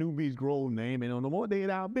care if New Beach Grove name ain't on no more. They in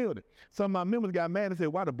our building. Some of my members got mad and said,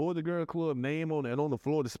 why the Boys and Girls Club name on it and on the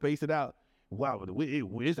floor to space it out? Wow,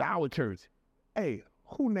 it's our church. Hey,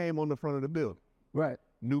 who name on the front of the building? Right.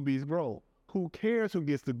 New Beach Grove. Who cares who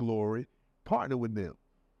gets the glory? Partner with them.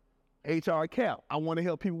 HR Cap. I want to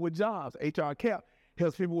help people with jobs. HR Cap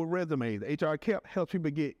helps people with resumes. HR Cap helps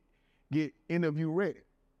people get interview ready.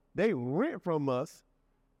 They rent from us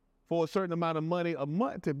for a certain amount of money a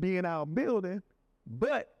month to be in our building,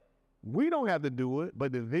 but we don't have to do it,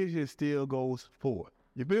 but the vision still goes forward.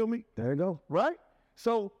 You feel me? There you go. Right?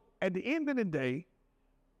 So at the end of the day,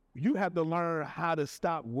 you have to learn how to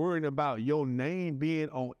stop worrying about your name being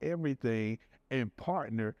on everything and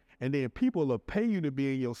partner, and then people will pay you to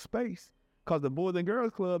be in your space. Because the Boys and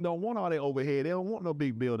Girls Club don't want all that overhead. They don't want no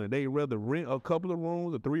big building. They rather rent a couple of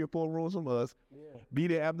rooms or 3 or 4 rooms from us, be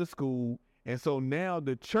there after school. And so now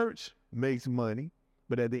the church makes money,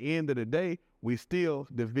 but at the end of the day, the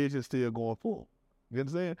vision still going full. You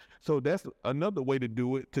understand? So that's another way to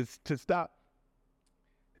do it, to stop.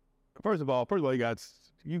 First of all,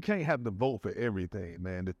 you can't have the vote for everything,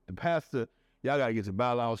 man. The pastor, y'all got to get your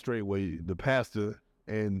bylaws straight where the pastor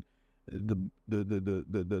and the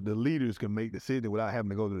leaders can make decisions without having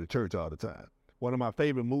to go to the church all the time. One of my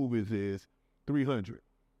favorite movies is 300.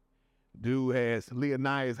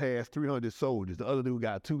 Leonidas has 300 soldiers. The other dude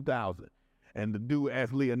got 2,000. And the dude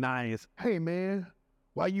asked Leonidas, hey man,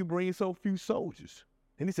 why you bring so few soldiers?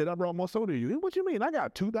 And he said, I brought more soldiers than you. What you mean? I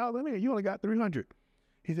got 2,000 men. You only got 300.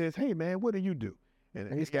 He says, hey man, what do you do?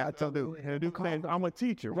 And he's got to do. And the dude claims, I'm a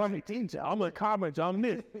teacher. I'm a teacher. I'm a carpenter. I'm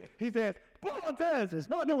this. He says, everybody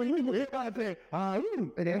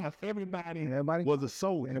was a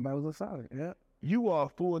soldier. Everybody was a soldier. Yeah. You are a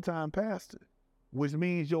full-time pastor, which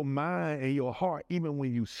means your mind and your heart, even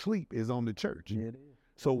when you sleep, is on the church. Yeah, it is.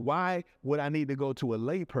 So why would I need to go to a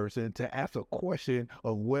lay person to ask a question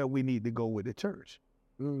of where we need to go with the church?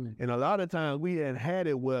 Mm. And a lot of times we had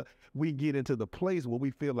it where we get into the place where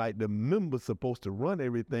we feel like the member's supposed to run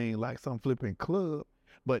everything like some flipping club,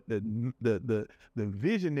 but the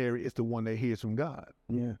visionary is the one that hears from God.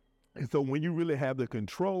 Yeah. And so when you really have the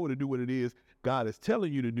control to do what it is God is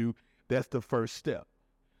telling you to do, that's the first step.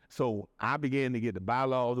 So I began to get the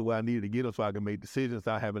bylaws where I needed to get them so I can make decisions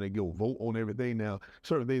without having to go vote on everything. Now,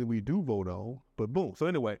 certain things we do vote on, but boom. So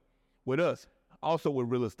anyway, with us, also with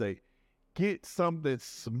real estate, get something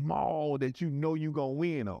small that you know you're going to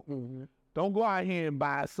win on. Mm-hmm. Don't go out here and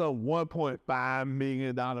buy some $1.5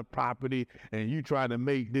 million property and you try to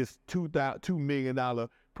make this $2 million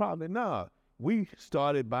property. Nah, we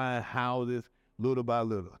started buying houses little by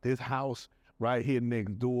little. This house right here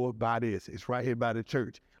next door, buy this. It's right here by the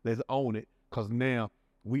church. Let's own it, because now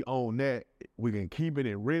we own that. We can keep it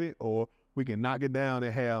and rent it, or we can knock it down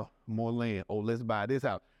and have more land. Or let's buy this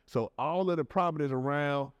house. So all of the properties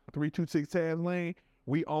around 326 Tabs Lane,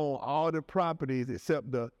 we own all the properties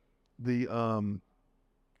except the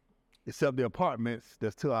apartments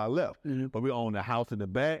that's to our left. Mm-hmm. But we own the house in the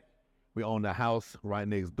back. We own the house right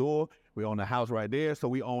next door. We own the house right there. So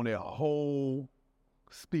we own that whole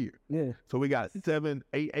sphere. Yeah. So we got 7-8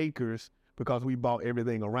 acres because we bought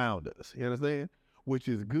everything around us. You understand? Which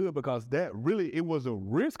is good, because that really, it was a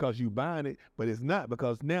risk because you buying it, but it's not,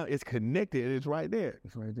 because now it's connected and it's right there.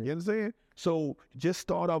 It's right there. You understand? So just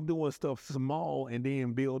start off doing stuff small and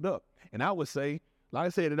then build up. And I would say, like I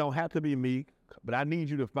said, it don't have to be me, but I need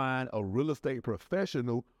you to find a real estate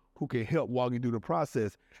professional who can help walk you through the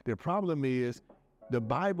process. The problem is, the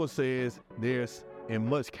Bible says there's and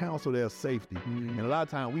much counsel their safety. And a lot of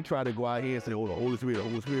times we try to go out here and say, oh, the Holy Spirit, the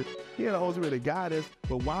Holy Spirit. Yeah, the Holy Spirit to guide us,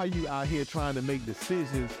 but why are you out here trying to make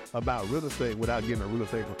decisions about real estate without getting a real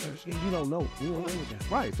estate professional? You don't know. You don't know that.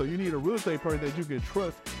 Right, so you need a real estate person that you can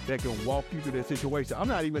trust that can walk you through that situation. I'm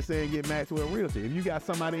not even saying get matched with a real estate. If you got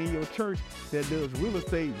somebody in your church that does real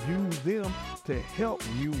estate, use them to help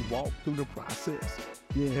you walk through the process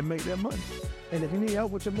and make that money. And if you need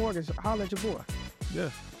help with your mortgage, holler at your boy. Yeah,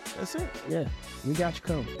 that's it. Yeah, we got you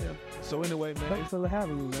covered. Yeah. So anyway, man. Thanks for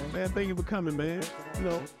having me, man. Man, thank you for coming, man. You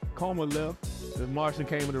know, Karma left. The Martian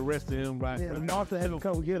came and arrested him, right? Yeah, Martha had to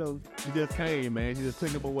come get him. She just came, man. She just took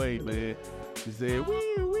him away, man. She said,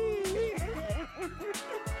 wee, wee, wee.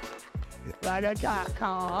 Like a cop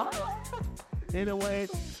car. Anyway,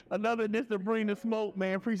 another this to bring the smoke,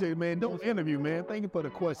 man. Appreciate it, man. Don't interview, man. Thank you for the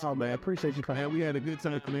question, Oh, man, appreciate you, man. We had a good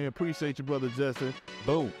time, man. Appreciate you, brother Justin.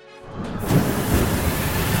 Boom.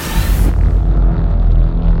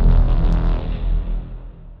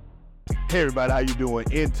 Hey everybody, how you doing?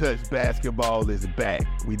 In Touch Basketball is back.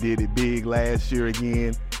 We did it big last year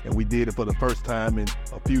again, and we did it for the first time in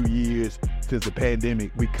a few years since the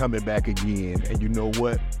pandemic. We coming back again, and you know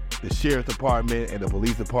what? The sheriff's department and the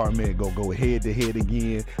police department gonna go head to head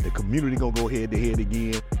again. The community gonna go head to head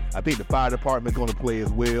again. I think the fire department gonna play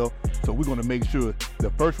as well. So we're gonna make sure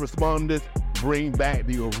the first responders bring back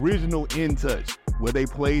the original In Touch where they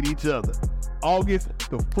played each other. August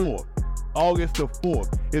the 4th. August the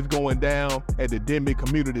 4th is going down at the Denby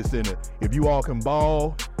Community Center. If you all can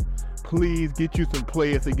ball, please get you some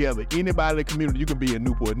players together. Anybody in the community, you can be in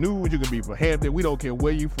Newport News, you can be from Hampton, we don't care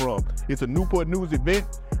where you from. It's a Newport News event,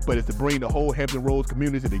 but it's to bring the whole Hampton Roads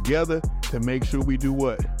community together to make sure we do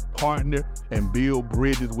what? Partner and build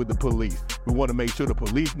bridges with the police. We want to make sure the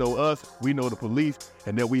police know us, we know the police,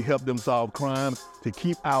 and that we help them solve crimes to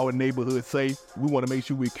keep our neighborhood safe. We want to make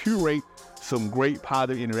sure we curate some great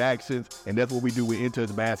positive interactions, and that's what we do with In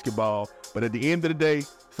Touch Basketball. But at the end of the day,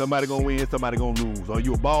 somebody gonna win, somebody gonna lose. Are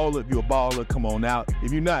you a baller? If you're a baller, come on out.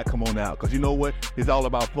 If you're not, come on out. Because you know what? It's all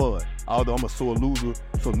about fun. Although I'm a sore loser,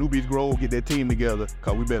 so Newbies Grove, get that team together,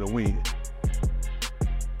 because we better win.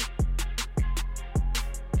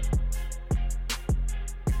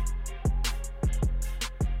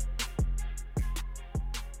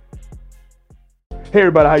 Hey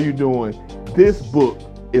everybody, how you doing? This book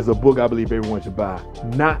is a book I believe everyone should buy.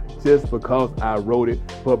 Not just because I wrote it,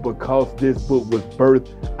 but because this book was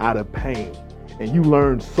birthed out of pain. And you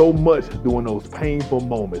learn so much during those painful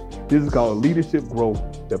moments. This is called Leadership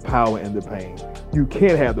Growth, the Power and the Pain. You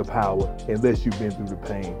can't have the power unless you've been through the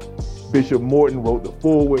pain. Bishop Morton wrote the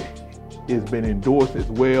foreword. It's been endorsed as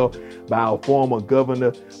well by our former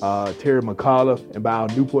governor, Terry McAuliffe, and by our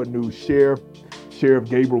Newport News Sheriff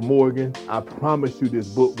Gabriel Morgan. I promise you this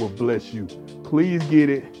book will bless you. Please get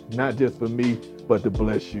it, not just for me, but to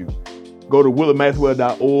bless you. Go to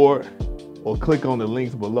willardmaxwell.org or click on the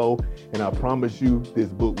links below, and I promise you this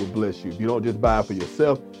book will bless you. If you don't just buy it for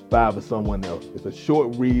yourself, buy it for someone else. It's a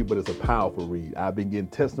short read, but it's a powerful read. I've been getting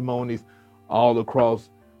testimonies all across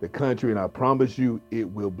the country, and I promise you it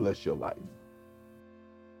will bless your life.